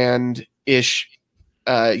Disneyland-ish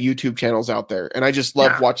YouTube channels out there. And I just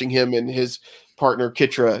love watching him and his partner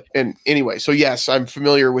Kitra. And anyway, so yes, I'm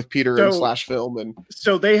familiar with Peter and /film. And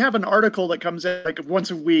so they have an article that comes out like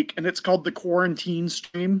once a week, and it's called the Quarantine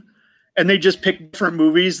Stream. And they just pick different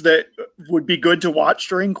movies that would be good to watch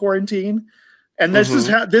during quarantine. And this is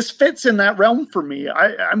how this fits in that realm for me.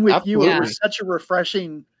 I'm with you. It was such a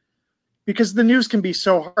refreshing, because the news can be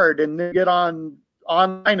so hard, and they get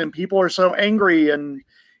online and people are so angry, and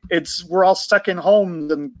we're all stuck in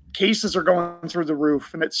homes and cases are going through the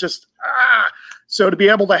roof, and it's just so to be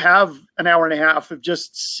able to have an hour and a half of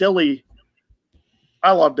just silly,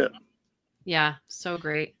 I loved it. Yeah, so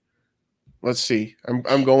great. Let's see.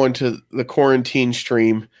 I'm going to the Quarantine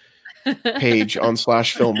Stream page on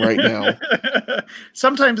 /film right now.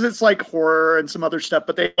 Sometimes it's like horror and some other stuff,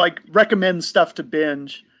 but they like recommend stuff to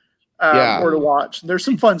binge or to watch. There's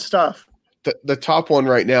some fun stuff. The top one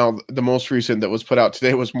right now, the most recent that was put out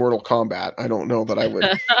today, was Mortal Kombat. I don't know that I would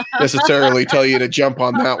necessarily tell you to jump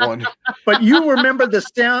on that one. But you remember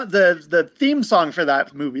the theme song for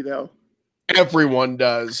that movie, though. Everyone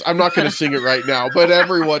does. I'm not going to sing it right now, but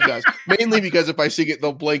everyone does. Mainly because if I sing it,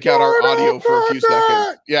 they'll blank out our audio for a few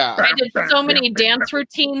seconds. Yeah. I did so many dance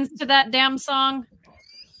routines to that damn song.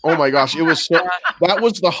 Oh my gosh. It was that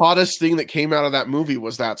was the hottest thing that came out of that movie,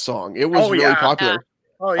 was that song. It was really popular. Yeah.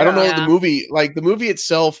 Oh, yeah. I don't know the movie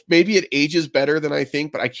itself, maybe it ages better than I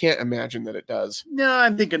think, but I can't imagine that it does. No,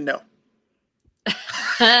 I'm thinking no.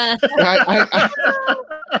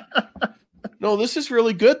 No, this is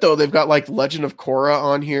really good though. They've got like Legend of Korra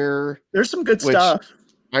on here. There's some good stuff.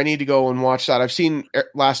 I need to go and watch that. I've seen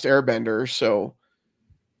Last Airbender, so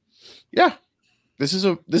yeah. This is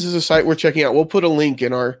a site we're checking out. We'll put a link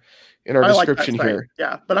in our description here.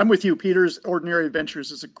 Yeah, but I'm with you. Peter's Ordinary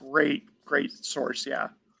Adventures is a great source. Yeah.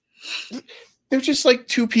 They're just like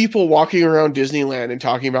two people walking around Disneyland and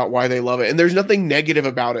talking about why they love it. And there's nothing negative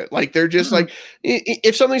about it. Like, they're just like,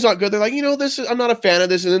 if something's not good, they're like, I'm not a fan of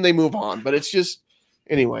this. And then they move on. But it's just,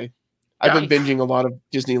 anyway, I've been binging a lot of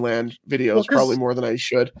Disneyland videos, probably more than I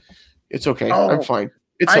should. It's okay. I'm fine.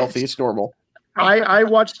 It's healthy. It's normal. I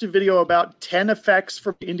watched a video about 10 effects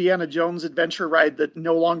from Indiana Jones Adventure Ride that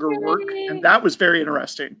no longer work. And that was very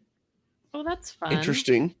interesting. Oh, that's fun.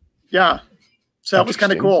 Interesting. Yeah. So that was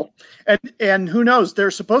kind of cool. And who knows? They're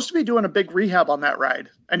supposed to be doing a big rehab on that ride.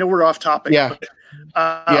 I know we're off topic. Yeah.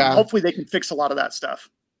 But, hopefully they can fix a lot of that stuff.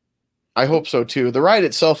 I hope so too. The ride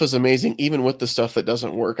itself is amazing, even with the stuff that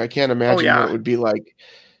doesn't work. I can't imagine what it would be like.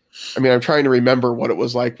 I mean, I'm trying to remember what it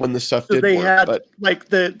was like when the stuff did work. Had like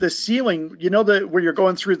the ceiling, where you're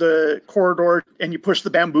going through the corridor and you push the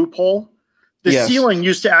bamboo pole. The ceiling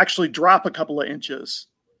used to actually drop a couple of inches,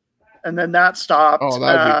 and then that stopped. Oh,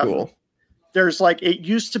 that would be cool. There's they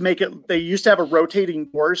used to have a rotating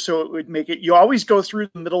door, so it would make it, you always go through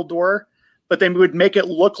the middle door, but they would make it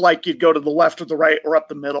look like you'd go to the left or the right or up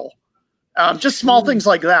the middle. Just small things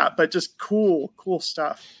like that, but just cool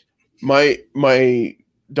stuff. My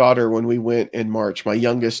daughter, when we went in March, my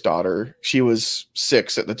youngest daughter, she was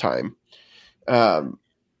 6 at the time.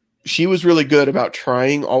 She was really good about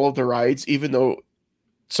trying all of the rides, even though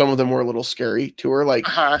some of them were a little scary to her. Like,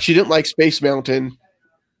 she didn't like Space Mountain.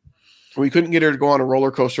 We couldn't get her to go on a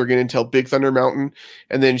roller coaster again until Big Thunder Mountain.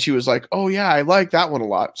 And then she was like, oh yeah, I like that one a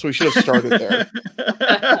lot. So we should have started there.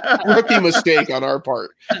 Rookie mistake on our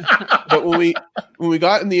part. But when we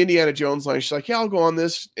got in the Indiana Jones line, she's like, yeah, I'll go on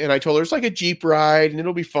this. And I told her it's like a Jeep ride and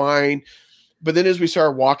it'll be fine. But then as we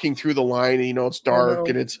started walking through the line, and, it's dark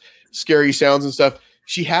and it's scary sounds and stuff,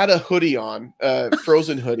 she had a hoodie on,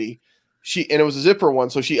 Frozen hoodie. And it was a zipper one.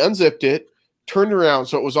 So she unzipped it, turned around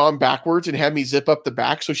so it was on backwards, and had me zip up the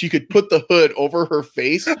back so she could put the hood over her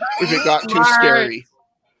face if it got too scary.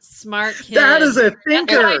 Smart kid. That is a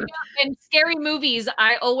thinker. In scary movies,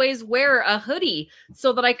 I always wear a hoodie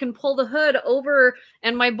so that I can pull the hood over,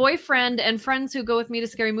 and my boyfriend and friends who go with me to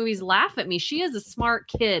scary movies laugh at me. She is a smart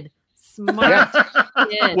kid. Smart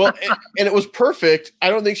kid. Well, and it was perfect. I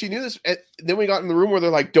don't think she knew this. And then we got in the room where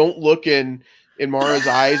they're like, don't look in Mara's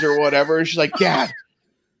eyes or whatever. And she's like, Dad,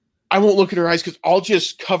 I won't look at her eyes because I'll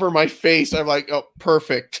just cover my face. I'm like, oh,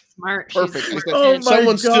 perfect. Smart. Perfect. Smart.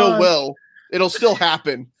 Someone still will. It'll still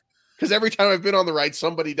happen. Because every time I've been on the ride,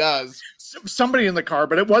 somebody does. Somebody in the car,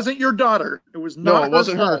 but it wasn't your daughter. It was not. No, it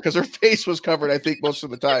wasn't her because her face was covered, I think, most of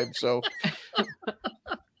the time. So,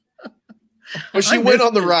 but she went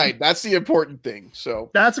on the ride. That's the important thing. So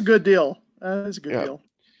that's a good deal. That's a good deal.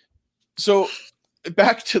 So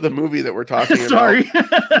back to the movie that we're talking about. Sorry.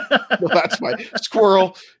 No, that's fine.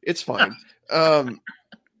 Squirrel. It's fine.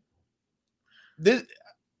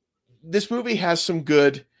 This movie has some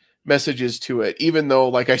good messages to it, even though,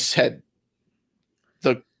 like I said,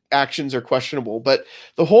 the actions are questionable. But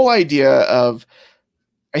the whole idea of,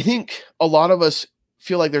 I think a lot of us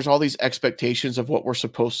feel like there's all these expectations of what we're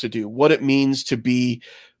supposed to do, what it means to be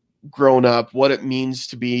grown up, what it means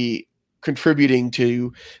to be contributing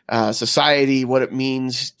to society, what it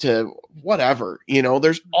means to whatever,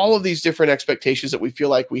 there's all of these different expectations that we feel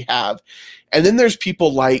like we have. And then there's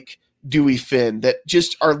people like Dewey Finn that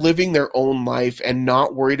just are living their own life and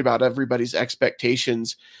not worried about everybody's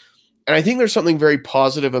expectations. And I think there's something very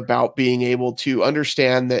positive about being able to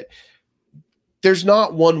understand that there's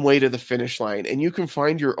not one way to the finish line, and you can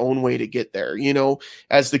find your own way to get there.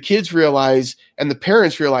 As the kids realize and the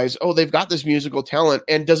parents realize, oh, they've got this musical talent.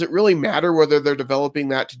 And does it really matter whether they're developing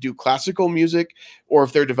that to do classical music or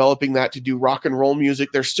if they're developing that to do rock and roll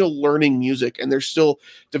music? They're still learning music and they're still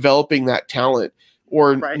developing that talent.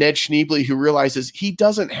 Or right. Ned Schneebly, who realizes he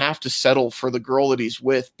doesn't have to settle for the girl that he's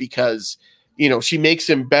with because, she makes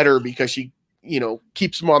him better because she,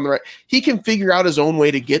 keeps him on the right. He can figure out his own way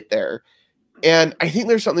to get there. And I think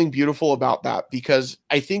there's something beautiful about that, because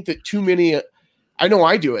I think that too many, I know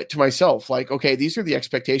I do it to myself. Like, okay, these are the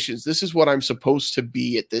expectations. This is what I'm supposed to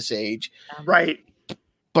be at this age. Right.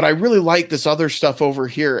 But I really like this other stuff over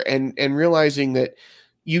here, and realizing that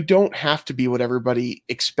you don't have to be what everybody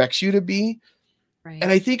expects you to be. Right.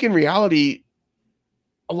 And I think in reality,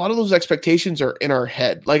 a lot of those expectations are in our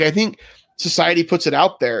head. Like, I think society puts it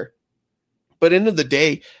out there, but end of the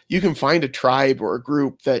day, you can find a tribe or a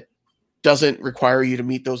group that doesn't require you to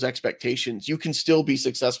meet those expectations. You can still be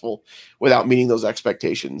successful without meeting those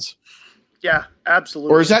expectations. Yeah,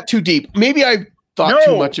 absolutely. Or is that too deep? Maybe I thought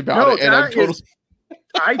too much about it. And I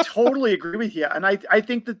totally agree with you. And I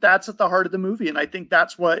think that that's at the heart of the movie. And I think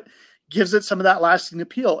that's what gives it some of that lasting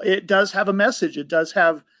appeal. It does have a message. It does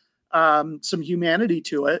have some humanity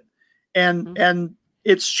to it. And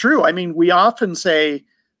it's true. I mean, we often say,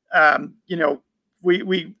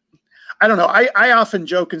 we I don't know. I often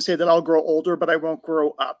joke and say that I'll grow older, but I won't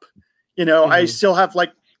grow up. I still have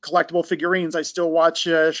like collectible figurines. I still watch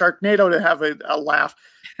Sharknado to have a laugh.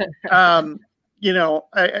 I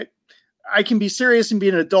can be serious and be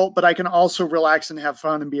an adult, but I can also relax and have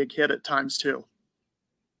fun and be a kid at times too.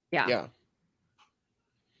 Yeah.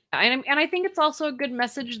 And I think it's also a good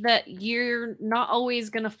message that you're not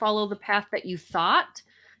always going to follow the path that you thought,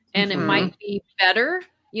 and it might be better.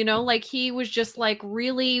 Like he was just like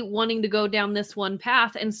really wanting to go down this one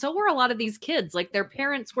path. And so were a lot of these kids. Like their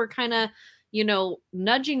parents were kind of,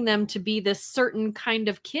 nudging them to be this certain kind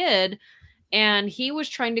of kid. And he was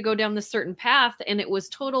trying to go down this certain path. And it was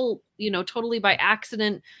totally by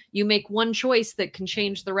accident. You make one choice that can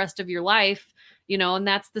change the rest of your life, and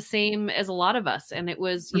that's the same as a lot of us. And it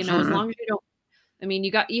was, as long as you don't,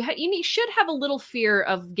 you should have a little fear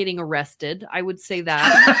of getting arrested. I would say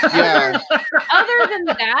that. Yeah. Other than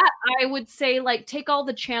that, I would say like take all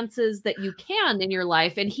the chances that you can in your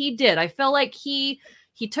life. And he did. I felt like he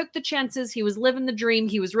took the chances. He was living the dream.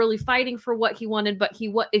 He was really fighting for what he wanted, but he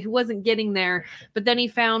wasn't getting there. But then he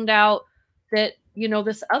found out that,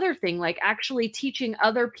 this other thing, like actually teaching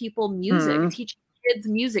other people music, teaching kids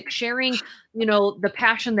music, sharing, the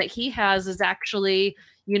passion that he has is actually,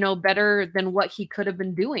 better than what he could have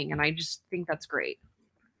been doing. And I just think that's great.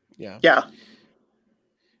 Yeah.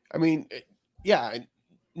 I mean, yeah,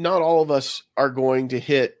 not all of us are going to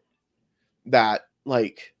hit that.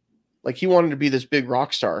 Like he wanted to be this big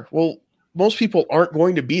rock star. Well, most people aren't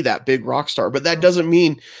going to be that big rock star, but that doesn't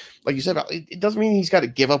mean, like you said, it doesn't mean he's got to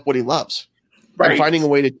give up what he loves. Right. And finding a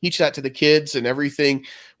way to teach that to the kids and everything.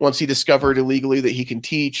 Once he discovered illegally that he can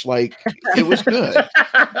teach, like, it was good.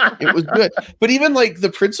 It was good. But even like the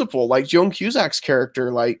principal, like Joan Cusack's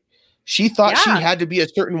character, like she thought she had to be a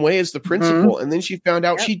certain way as the principal. And then she found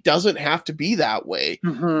out she doesn't have to be that way.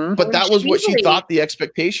 But that was what she thought the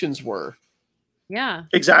expectations were. Yeah,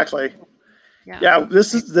 exactly. Yeah.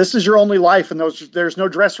 This is your only life, and there's no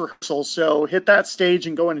dress rehearsal. So hit that stage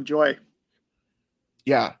and go and enjoy.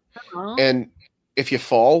 Yeah. And if you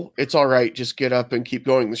fall, it's all right. Just get up and keep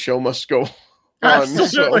going. The show must go on.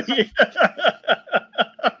 Absolutely.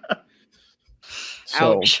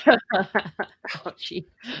 Ouch. Ouchie.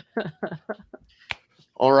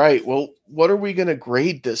 All right. Well, what are we going to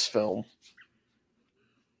grade this film?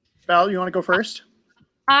 Val, you want to go first?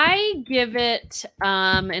 I give it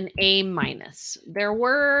an A-. There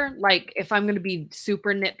were, like, if I'm going to be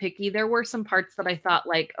super nitpicky, there were some parts that I thought,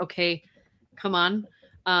 like, okay, come on.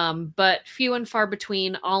 But few and far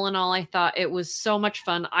between. All in all, I thought it was so much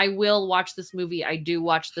fun. I will watch this movie. I do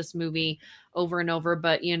watch this movie over and over,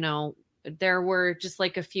 but you know, there were just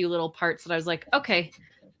like a few little parts that I was like, okay,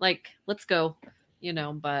 like, let's go, you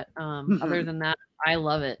know, but other than that, I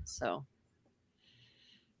love it. So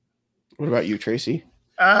what about you, Tracy?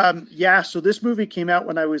 So this movie came out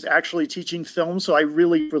when I was actually teaching film, so I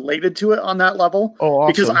really related to it on that level. Oh,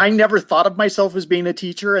 awesome. Because I never thought of myself as being a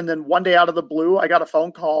teacher, and then one day out of the blue, I got a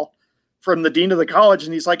phone call from the dean of the college,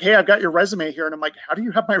 and he's like, "Hey, I've got your resume here." And I'm like, "How do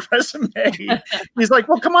you have my resume?" He's like,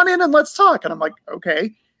 "Well, come on in and let's talk." And I'm like,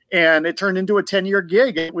 "Okay." And it turned into a 10-year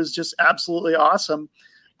gig. It was just absolutely awesome.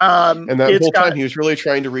 And that whole time, he was really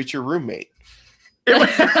trying to reach your roommate. But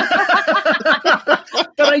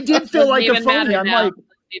I did feel like a phony.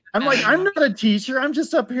 I'm not a teacher. I'm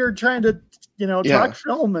just up here trying to, talk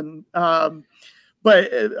film. And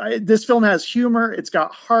this film has humor. It's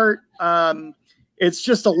got heart. It's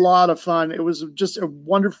just a lot of fun. It was just a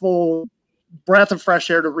wonderful breath of fresh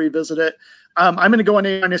air to revisit it. I'm going to go an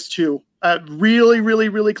A-2. Really, really,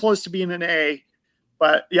 really close to being an A.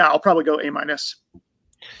 But yeah, I'll probably go A-.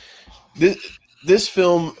 This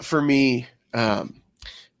film for me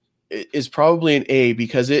is probably an A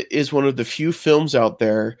because it is one of the few films out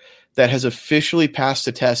there that has officially passed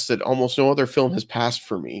a test that almost no other film has passed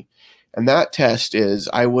for me. And that test is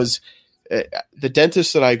the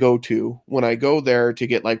dentist that I go to, when I go there to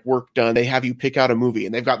get like work done, they have you pick out a movie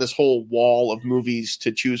and they've got this whole wall of movies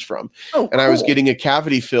to choose from. Oh, and cool. I was getting a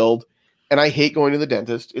cavity filled and I hate going to the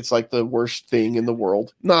dentist. It's like the worst thing in the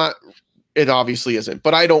world. It obviously isn't,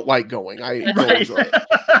 but I don't like going. I don't enjoy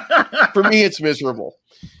it. For me, it's miserable.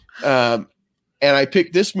 And I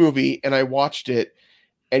picked this movie and I watched it.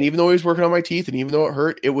 And even though I was working on my teeth and even though it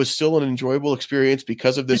hurt, it was still an enjoyable experience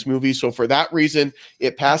because of this movie. So for that reason,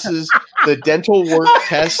 it passes the dental work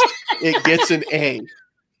test. It gets an A.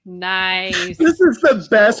 Nice. This is the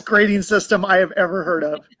best grading system I have ever heard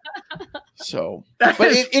of. So, but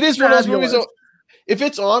it is one of those movies. If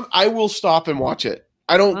it's on, I will stop and watch it.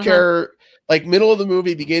 I don't care. Like middle of the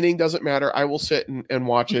movie, beginning, doesn't matter. I will sit and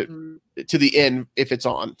watch it to the end if it's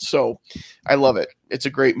on. So I love it. It's a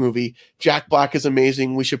great movie. Jack Black is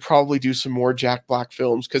amazing. We should probably do some more Jack Black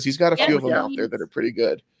films because he's got a few of them out there that are pretty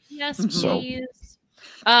good. Yes, please.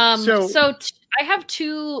 So I have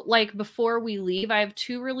two, like, before we leave, I have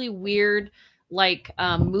two really weird, like,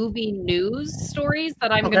 movie news stories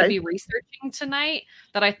that I'm going to be researching tonight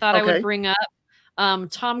that I thought I would bring up.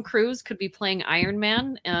 Tom Cruise could be playing Iron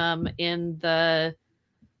Man in the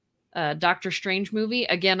Doctor Strange movie.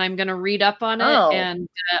 Again, I'm going to read up on it, and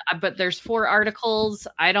but there's 4 articles.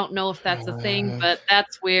 I don't know if that's a thing, but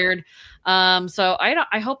that's weird. So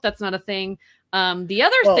I hope that's not a thing. The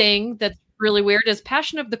other thing that's really weird is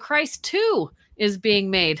Passion of the Christ 2 is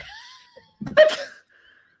being made.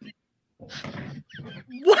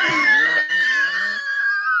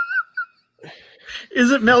 Is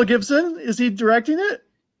it Mel Gibson? Is he directing it?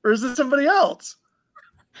 Or is it somebody else?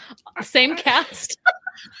 Same cast.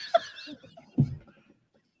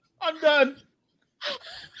 I'm done.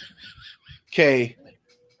 Okay.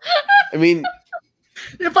 I mean,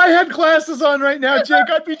 if I had glasses on right now, Jake,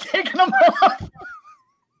 I'd be taking them off.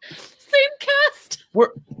 Same cast.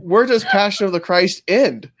 Where does Passion of the Christ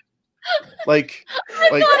end? Like, I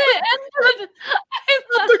thought it ended.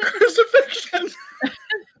 The crucifixion.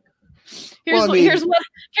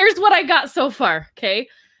 Here's what I got so far. Okay,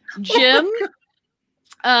 Jim.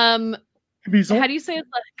 Caviezel? How do you say it?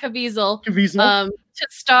 Caviezel. to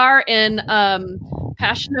star in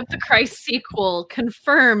Passion of the Christ sequel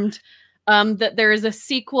confirmed that there is a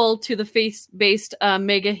sequel to the faith-based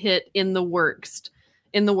mega hit in the works.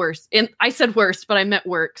 I said worst, but I meant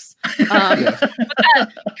works. But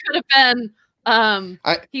that could have been. I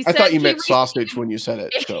thought you meant sausage when you said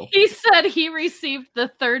it. So. He said he received the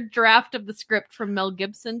third draft of the script from Mel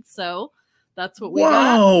Gibson, so that's what we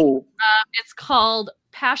got. It's called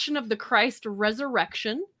Passion of the Christ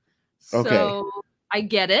Resurrection. So I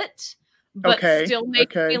get it, but still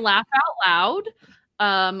makes me laugh out loud.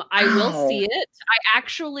 I will see it. I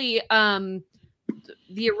actually,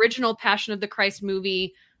 the original Passion of the Christ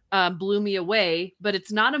movie blew me away, but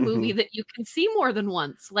it's not a movie that you can see more than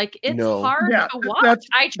once. Like, it's hard to watch.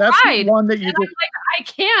 I tried. That's the one that you I'm like, I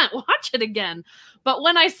can't watch it again. But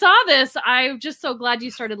when I saw this, I'm just so glad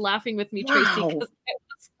you started laughing with me, Tracy, because it was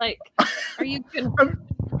like, are you kidding?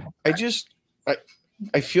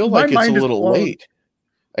 I feel like it's a little late.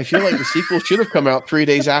 I feel like the sequel should have come out 3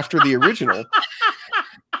 days after the original.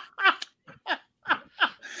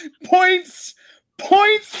 Points.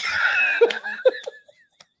 Spoilers.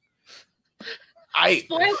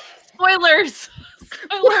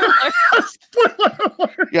 Spoiler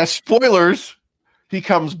alert. Yeah, spoilers. He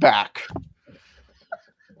comes back.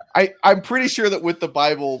 I'm pretty sure that with the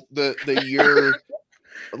Bible, the year,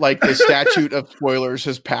 like the statute of spoilers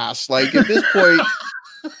has passed. Like, at this point,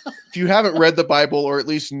 if you haven't read the Bible or at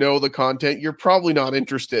least know the content, you're probably not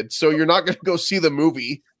interested. So you're not going to go see the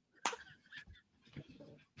movie.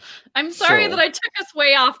 I'm sorry that I took us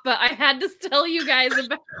way off, but I had to tell you guys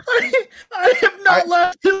about. I have not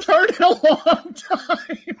laughed this hard in a long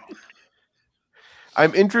time.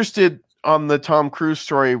 I'm interested on the Tom Cruise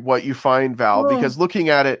story, what you find, Val, because looking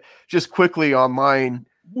at it just quickly online,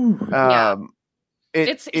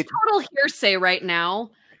 it's total hearsay right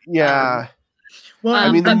now. Yeah. Well, I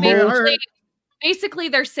mean, basically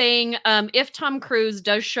they're saying if Tom Cruise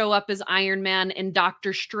does show up as Iron Man and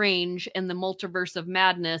Doctor Strange in the Multiverse of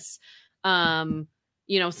Madness, some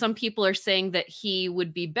people are saying that he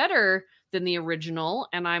would be better than the original,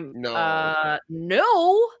 and I'm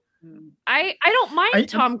no. I don't mind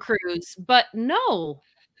Tom Cruise, but no.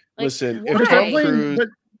 Like, listen,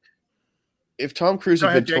 if Tom Cruise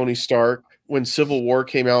had been Tony Stark when Civil War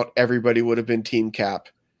came out, everybody would have been Team Cap.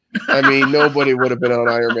 I mean, nobody would have been on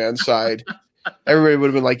Iron Man's side. Everybody would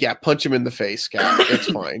have been like, yeah, punch him in the face, Cap.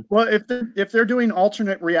 It's fine. Well, if they're doing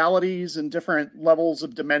alternate realities and different levels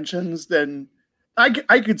of dimensions, then I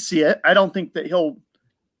could see it. I don't think that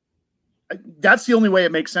that's the only way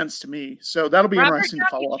it makes sense to me. So that'll be interesting to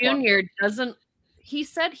follow up on. He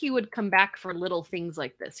said he would come back for little things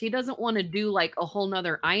like this. He doesn't want to do like a whole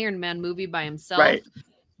nother Iron Man movie by himself. Right.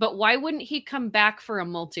 But why wouldn't he come back for a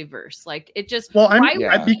multiverse? Like, it just...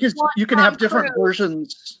 because you can have different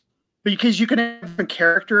versions... Because you can have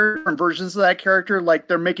different versions of that character, like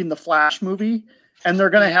they're making the Flash movie, and they're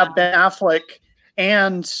going to have Ben Affleck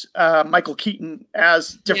and Michael Keaton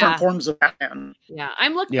as different forms of Batman. Yeah,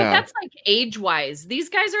 I'm looking. But that's like age-wise. These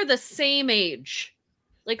guys are the same age.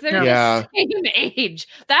 Like, they're the same age.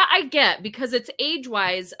 That I get, because it's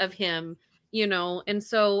age-wise of him, and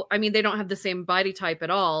so, I mean, they don't have the same body type at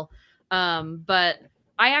all. But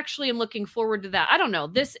I actually am looking forward to that. I don't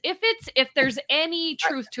know if there's any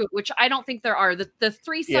truth to it, which I don't think there are. The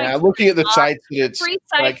three sites. Yeah, looking at the sites that it's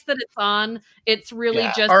that it's on, it's really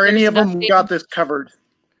just. Are any of them got this covered?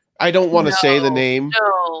 I don't want to say the name,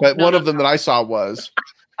 but one of them that I saw was.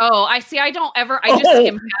 Oh, I see. I just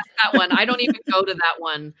skim past that one. I don't even go to that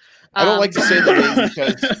one. I don't like to say the name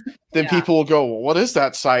because then people will go, well, what is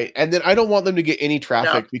that site? And then I don't want them to get any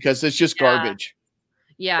traffic because it's just garbage.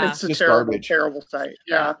 Yeah, it's a terrible site.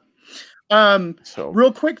 Yeah. So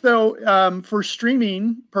real quick though, for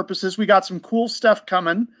streaming purposes, we got some cool stuff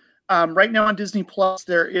coming. Right now on Disney Plus,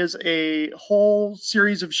 there is a whole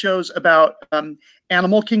series of shows about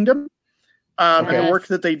Animal Kingdom and the work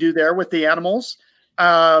that they do there with the animals.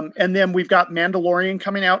 And then we've got Mandalorian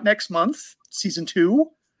coming out next month, season 2,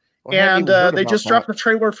 and they just dropped the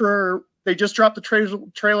trailer for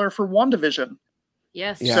WandaVision.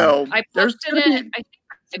 Yes. Yeah. So I posted it. I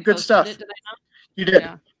think good stuff. Did I not? You did.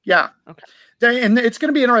 Yeah. Okay. And it's going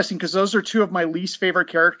to be interesting because those are two of my least favorite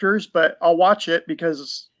characters, but I'll watch it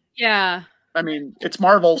because I mean, it's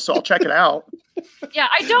Marvel, so I'll check it out. Yeah,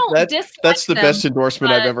 I don't dislike that's the them, best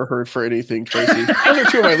endorsement I've ever heard for anything, Tracy. Those are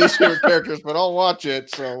two of my least favorite characters, but I'll watch it.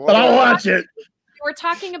 But I'll watch it. we're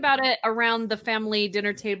talking about it around the family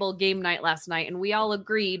dinner table game night last night, and we all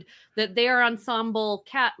agreed that they are ensemble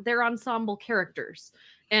characters.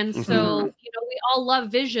 And so, we all love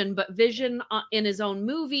Vision, but Vision in his own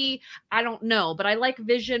movie, I don't know. But I like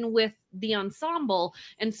Vision with the ensemble.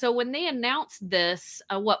 And so when they announced this,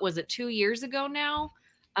 what was it, 2 years ago now?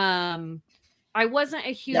 I wasn't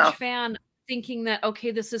a huge fan, thinking that,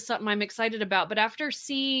 okay, this is something I'm excited about. But after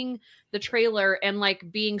seeing the trailer and like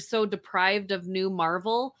being so deprived of new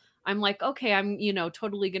Marvel, I'm like, okay, I'm,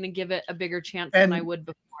 totally going to give it a bigger chance than I would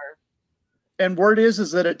before. And word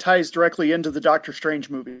is that it ties directly into the Doctor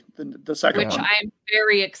Strange movie, the second one. Which I'm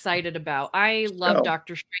very excited about. I love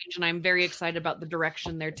Doctor Strange, and I'm very excited about the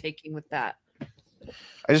direction they're taking with that.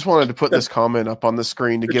 I just wanted to put this comment up on the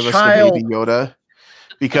screen to give us the Baby Yoda,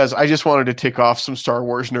 because I just wanted to tick off some Star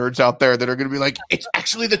Wars nerds out there that are going to be like, it's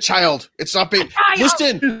actually the child. It's not Baby.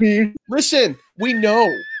 Listen. We know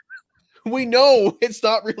it's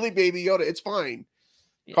not really Baby Yoda. It's fine.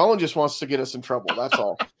 Yeah. Colin just wants to get us in trouble. That's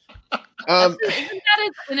all. Isn't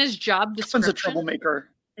that in his job description? He's a troublemaker.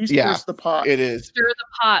 He stirs the pot. It is. Stir the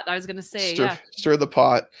pot. I was going to say, stir the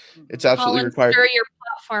pot. It's absolutely required. Stir your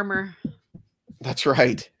pot farmer. That's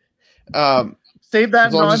right. Save that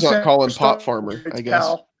as long as it's not Colin Pot Farmer, I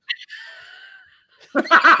guess.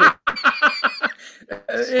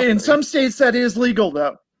 In some states, that is legal,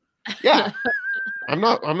 though. Yeah, I'm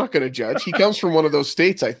not going to judge. He comes from one of those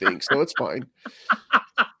states, I think, so it's fine.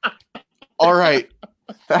 All right.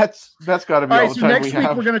 That's got to be all the time we have. Next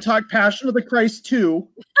week we're going to talk Passion of the Christ 2.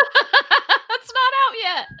 That's not out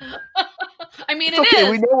yet. I mean, it's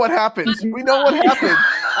okay. We know what happens. We know what happened.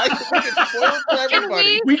 I think it's spoiled for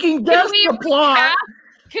everybody. We can guess the plot.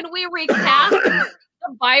 Can we recast the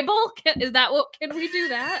Bible? Can we do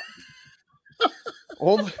that?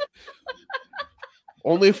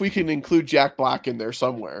 Only if we can include Jack Black in there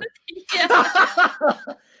somewhere.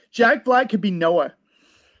 Jack Black could be Noah.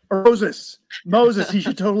 Or Moses. He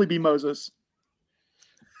should totally be Moses.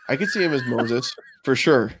 I could see him as Moses for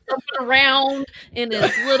sure. Around in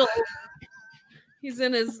he's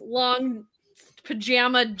in his long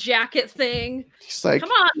pajama jacket thing. He's like, come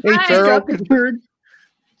on, hey, Pharaoh,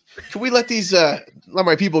 can we let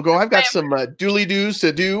my people go? I've got some dooley-doos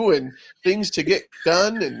to do and things to get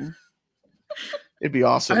done, and it'd be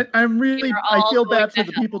awesome. I feel bad for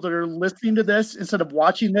the people that are listening to this instead of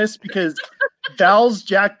watching this, because Val's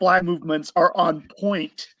Jack Black movements are on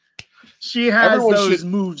point. She has those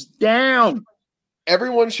moves down.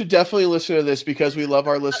 Everyone should definitely listen to this because we love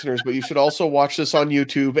our listeners, but you should also watch this on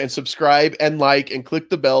YouTube and subscribe and like and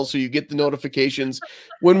click the bell so you get the notifications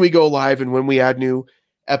when we go live and when we add new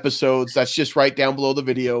episodes. That's just right down below the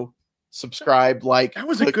video. Subscribe, like, that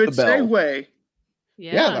was a good segue.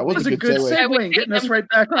 Yeah, that was a good segue, getting us right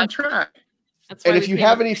back on track. And if you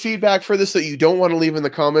have any feedback for this that you don't want to leave in the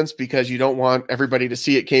comments because you don't want everybody to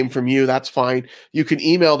see it came from you, that's fine. You can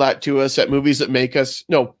email that to us at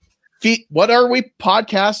what are we?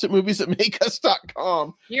 Podcast at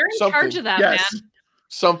moviesthatmakeus.com. You're in charge of that, man.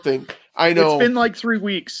 Something. I know. It's been like 3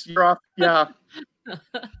 weeks. You're off. Yeah.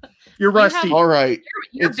 You're rusty. All right.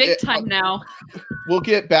 You're big time now. We'll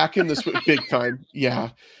get back in the big time. Yeah.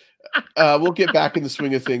 We'll get back in the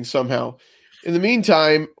swing of things somehow. In the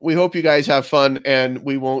meantime, we hope you guys have fun, and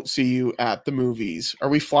we won't see you at the movies. Are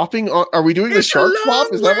we flopping? Are we doing the shark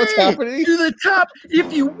flop? Is that what's happening? To the top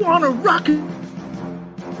if you want to rock it.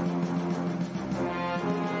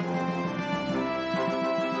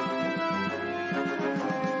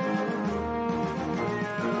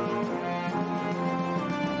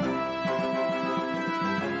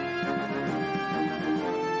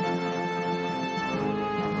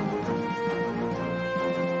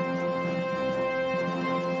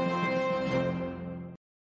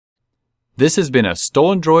 This has been a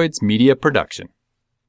Stolen Droids Media production.